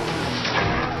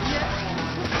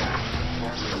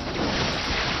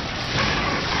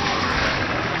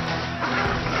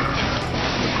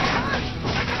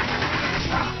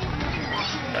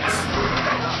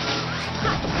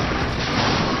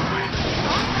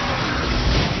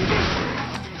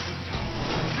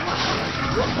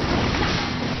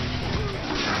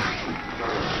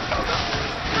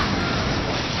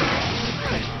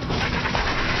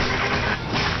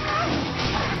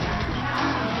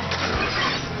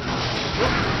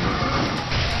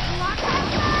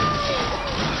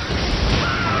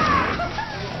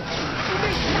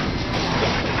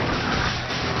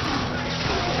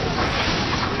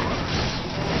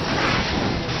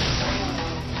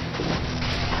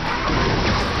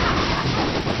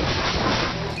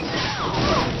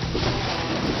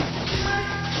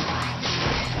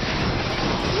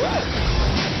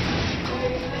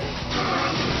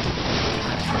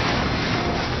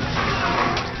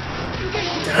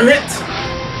 Damn it!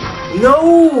 No!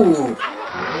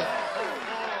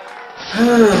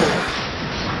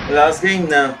 Last game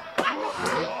now.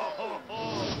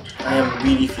 I am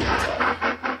really feeling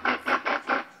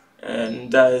tired.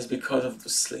 And that is because of the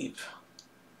sleep.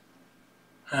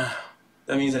 That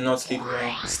means I'm not sleeping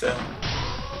well still.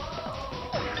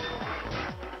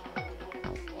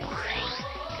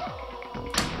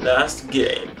 Last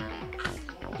game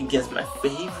against my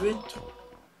favorite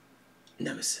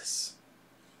nemesis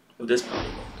of this party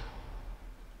mode.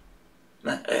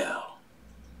 My L.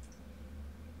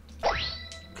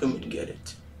 Come and get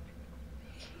it.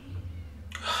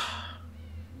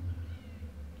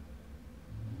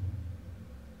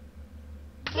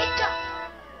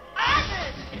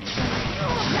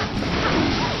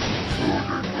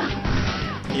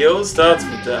 He always starts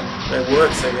with that. That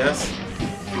works, I guess.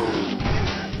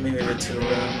 Maybe a bit too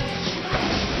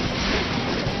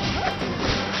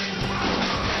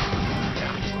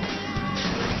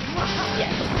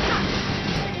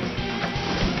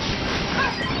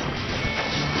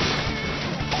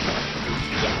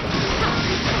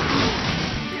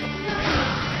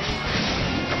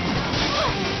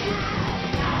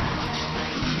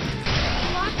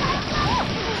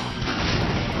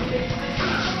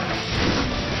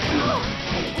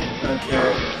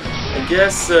Okay, I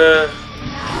guess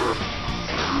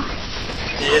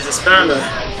he is a spammer.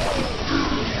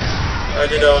 I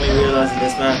did only realize in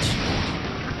this match.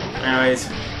 Anyways,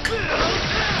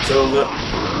 it's over.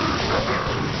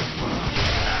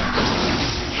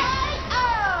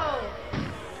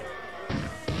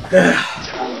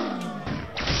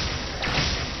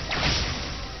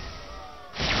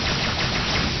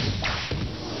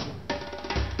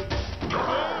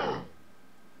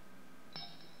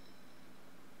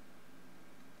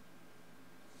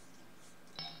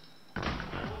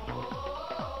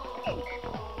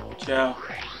 Ciao.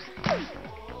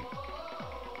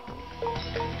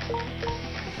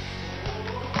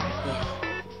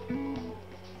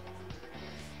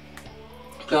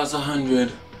 Class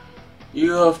 100.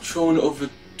 You have thrown over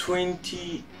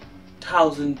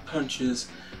 20,000 punches.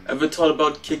 Ever thought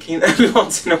about kicking every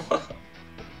once in a while?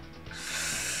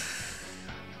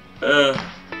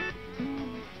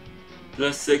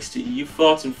 Plus 60. You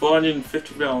fought in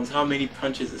 450 rounds. How many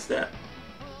punches is that?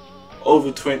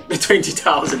 Over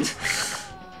 20,000.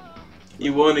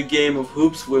 You won a game of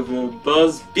hoops with a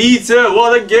buzz beater.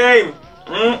 What a game!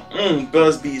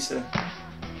 Buzz beater.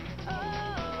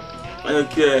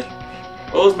 Okay.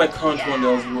 What was my count one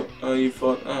that was? Oh, you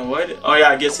thought? Oh, why did? Oh yeah,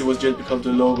 I guess it was just because of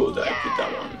the logo that I put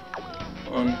that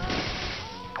one on.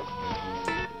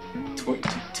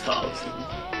 20,000.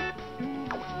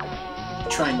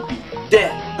 Trying to be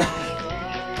dead.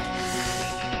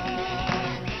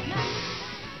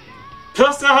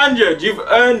 Plus 100, you've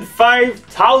earned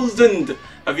 5,000.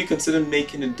 Have you considered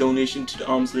making a donation to the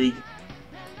Arms League?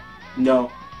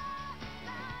 No.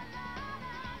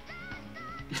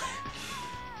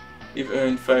 You've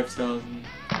earned 5,000.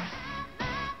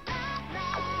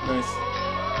 Nice.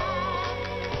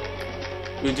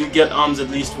 We do get arms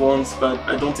at least once, but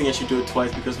I don't think I should do it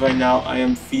twice because right now I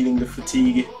am feeling the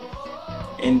fatigue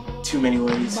in too many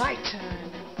ways. My turn.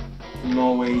 In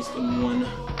more ways than one.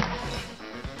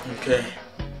 Okay.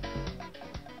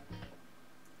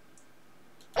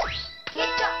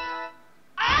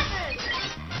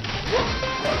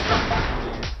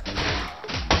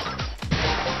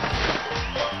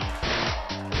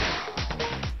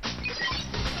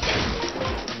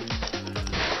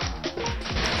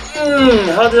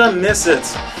 How did I miss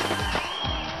it?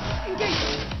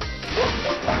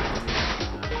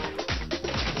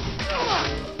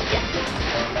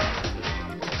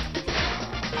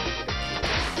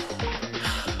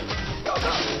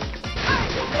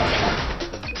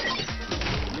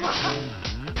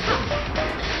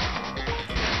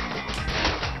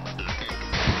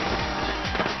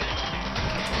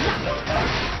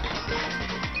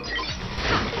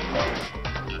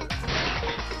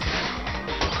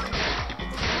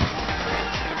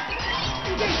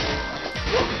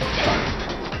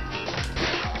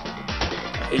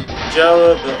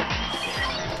 Java, but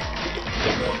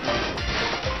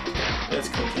let's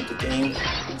complete the game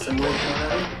in some way.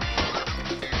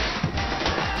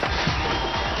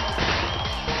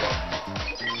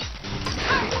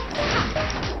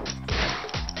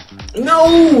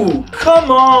 No!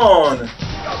 Come on!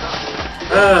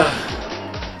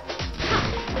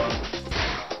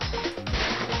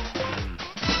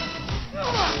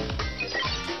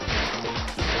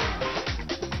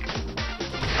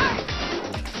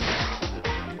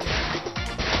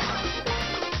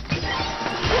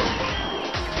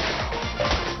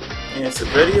 And it's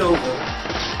already over.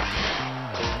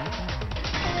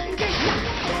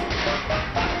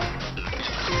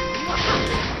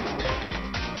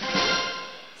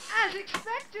 As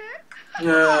expected.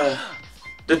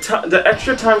 The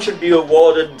extra time should be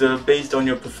awarded based on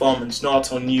your performance,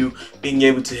 not on you being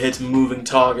able to hit a moving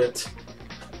target.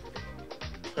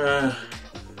 Like,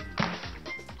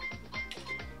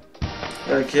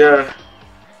 yeah.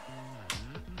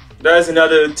 That is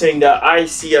another thing that I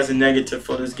see as a negative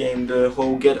for this game, the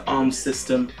whole get armed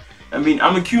system. I mean,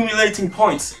 I'm accumulating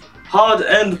points,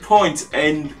 hard-earned points,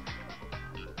 and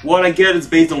what I get is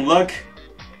based on luck.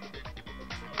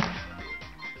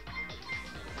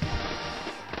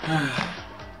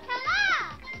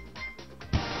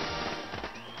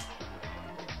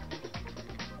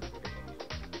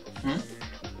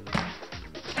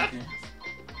 Okay.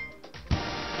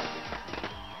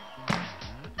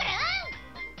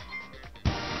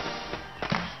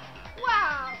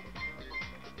 Wow.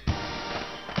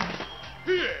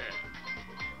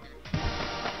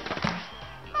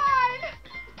 Mine.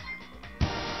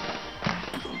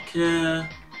 Don't care.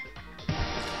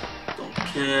 Don't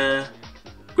care.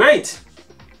 Great!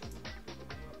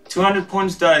 200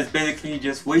 points that is basically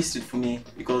just wasted for me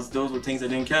because those were things I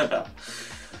didn't care about.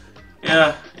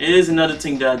 Yeah, it is another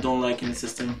thing that I don't like in the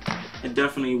system. I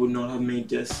definitely would not have made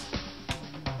this.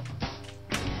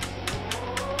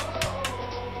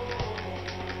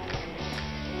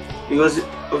 Because,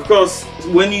 of course,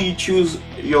 when you choose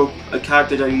a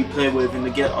character that you play with in the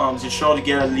get arms, you're sure to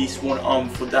get at least one arm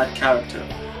for that character.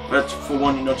 But for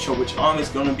one, you're not sure which arm it's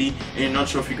gonna be, and you're not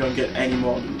sure if you're gonna get any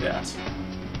more than that.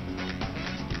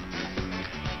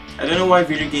 I don't know why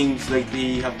video games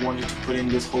lately have wanted to put in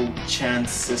this whole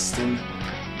chance system.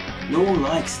 No one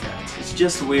likes that. It's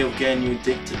just a way of getting you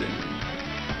addicted, and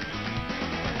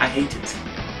I hate it,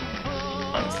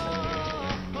 honestly.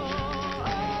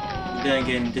 But then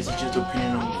again, this is just the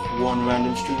opinion of one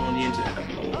random streamer on the internet at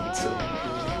the moment, so...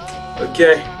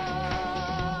 Okay.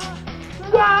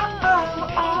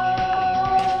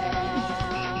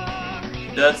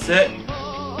 That's it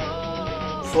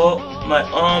for my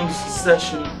arms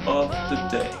session of the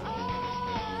day.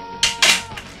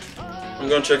 I'm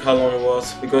gonna check how long it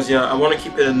was because yeah, I want to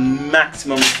keep it a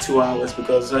maximum of 2 hours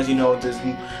because as you know, there's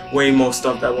way more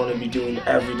stuff that I want to be doing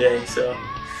every day. So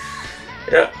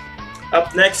yeah,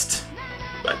 up next,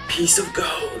 my piece of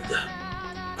gold.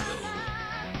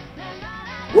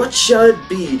 What shall it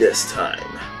be this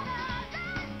time?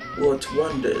 What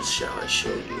wonders shall I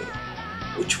show you?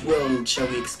 Which world shall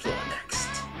we explore next?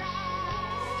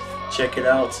 Check it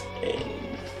out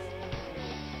in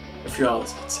a few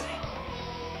hours, I'd say.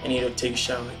 I need to take a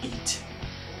shower, eat.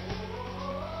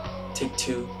 Take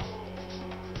 2.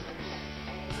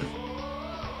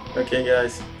 Okay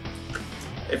guys,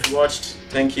 if you watched,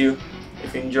 thank you.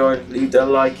 If you enjoyed, leave that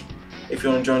like. If you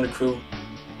want to join the crew,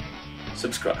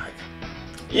 subscribe.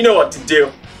 You know what to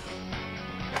do.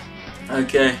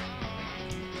 Okay,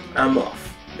 I'm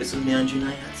off. This was Meianju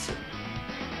Naihatsu.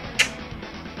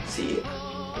 See you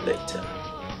later.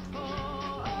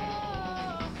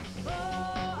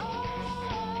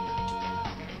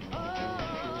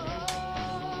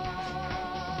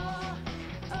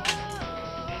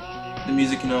 The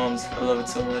music in arms, I love it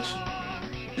so much.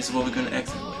 This is what we're gonna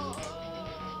exit.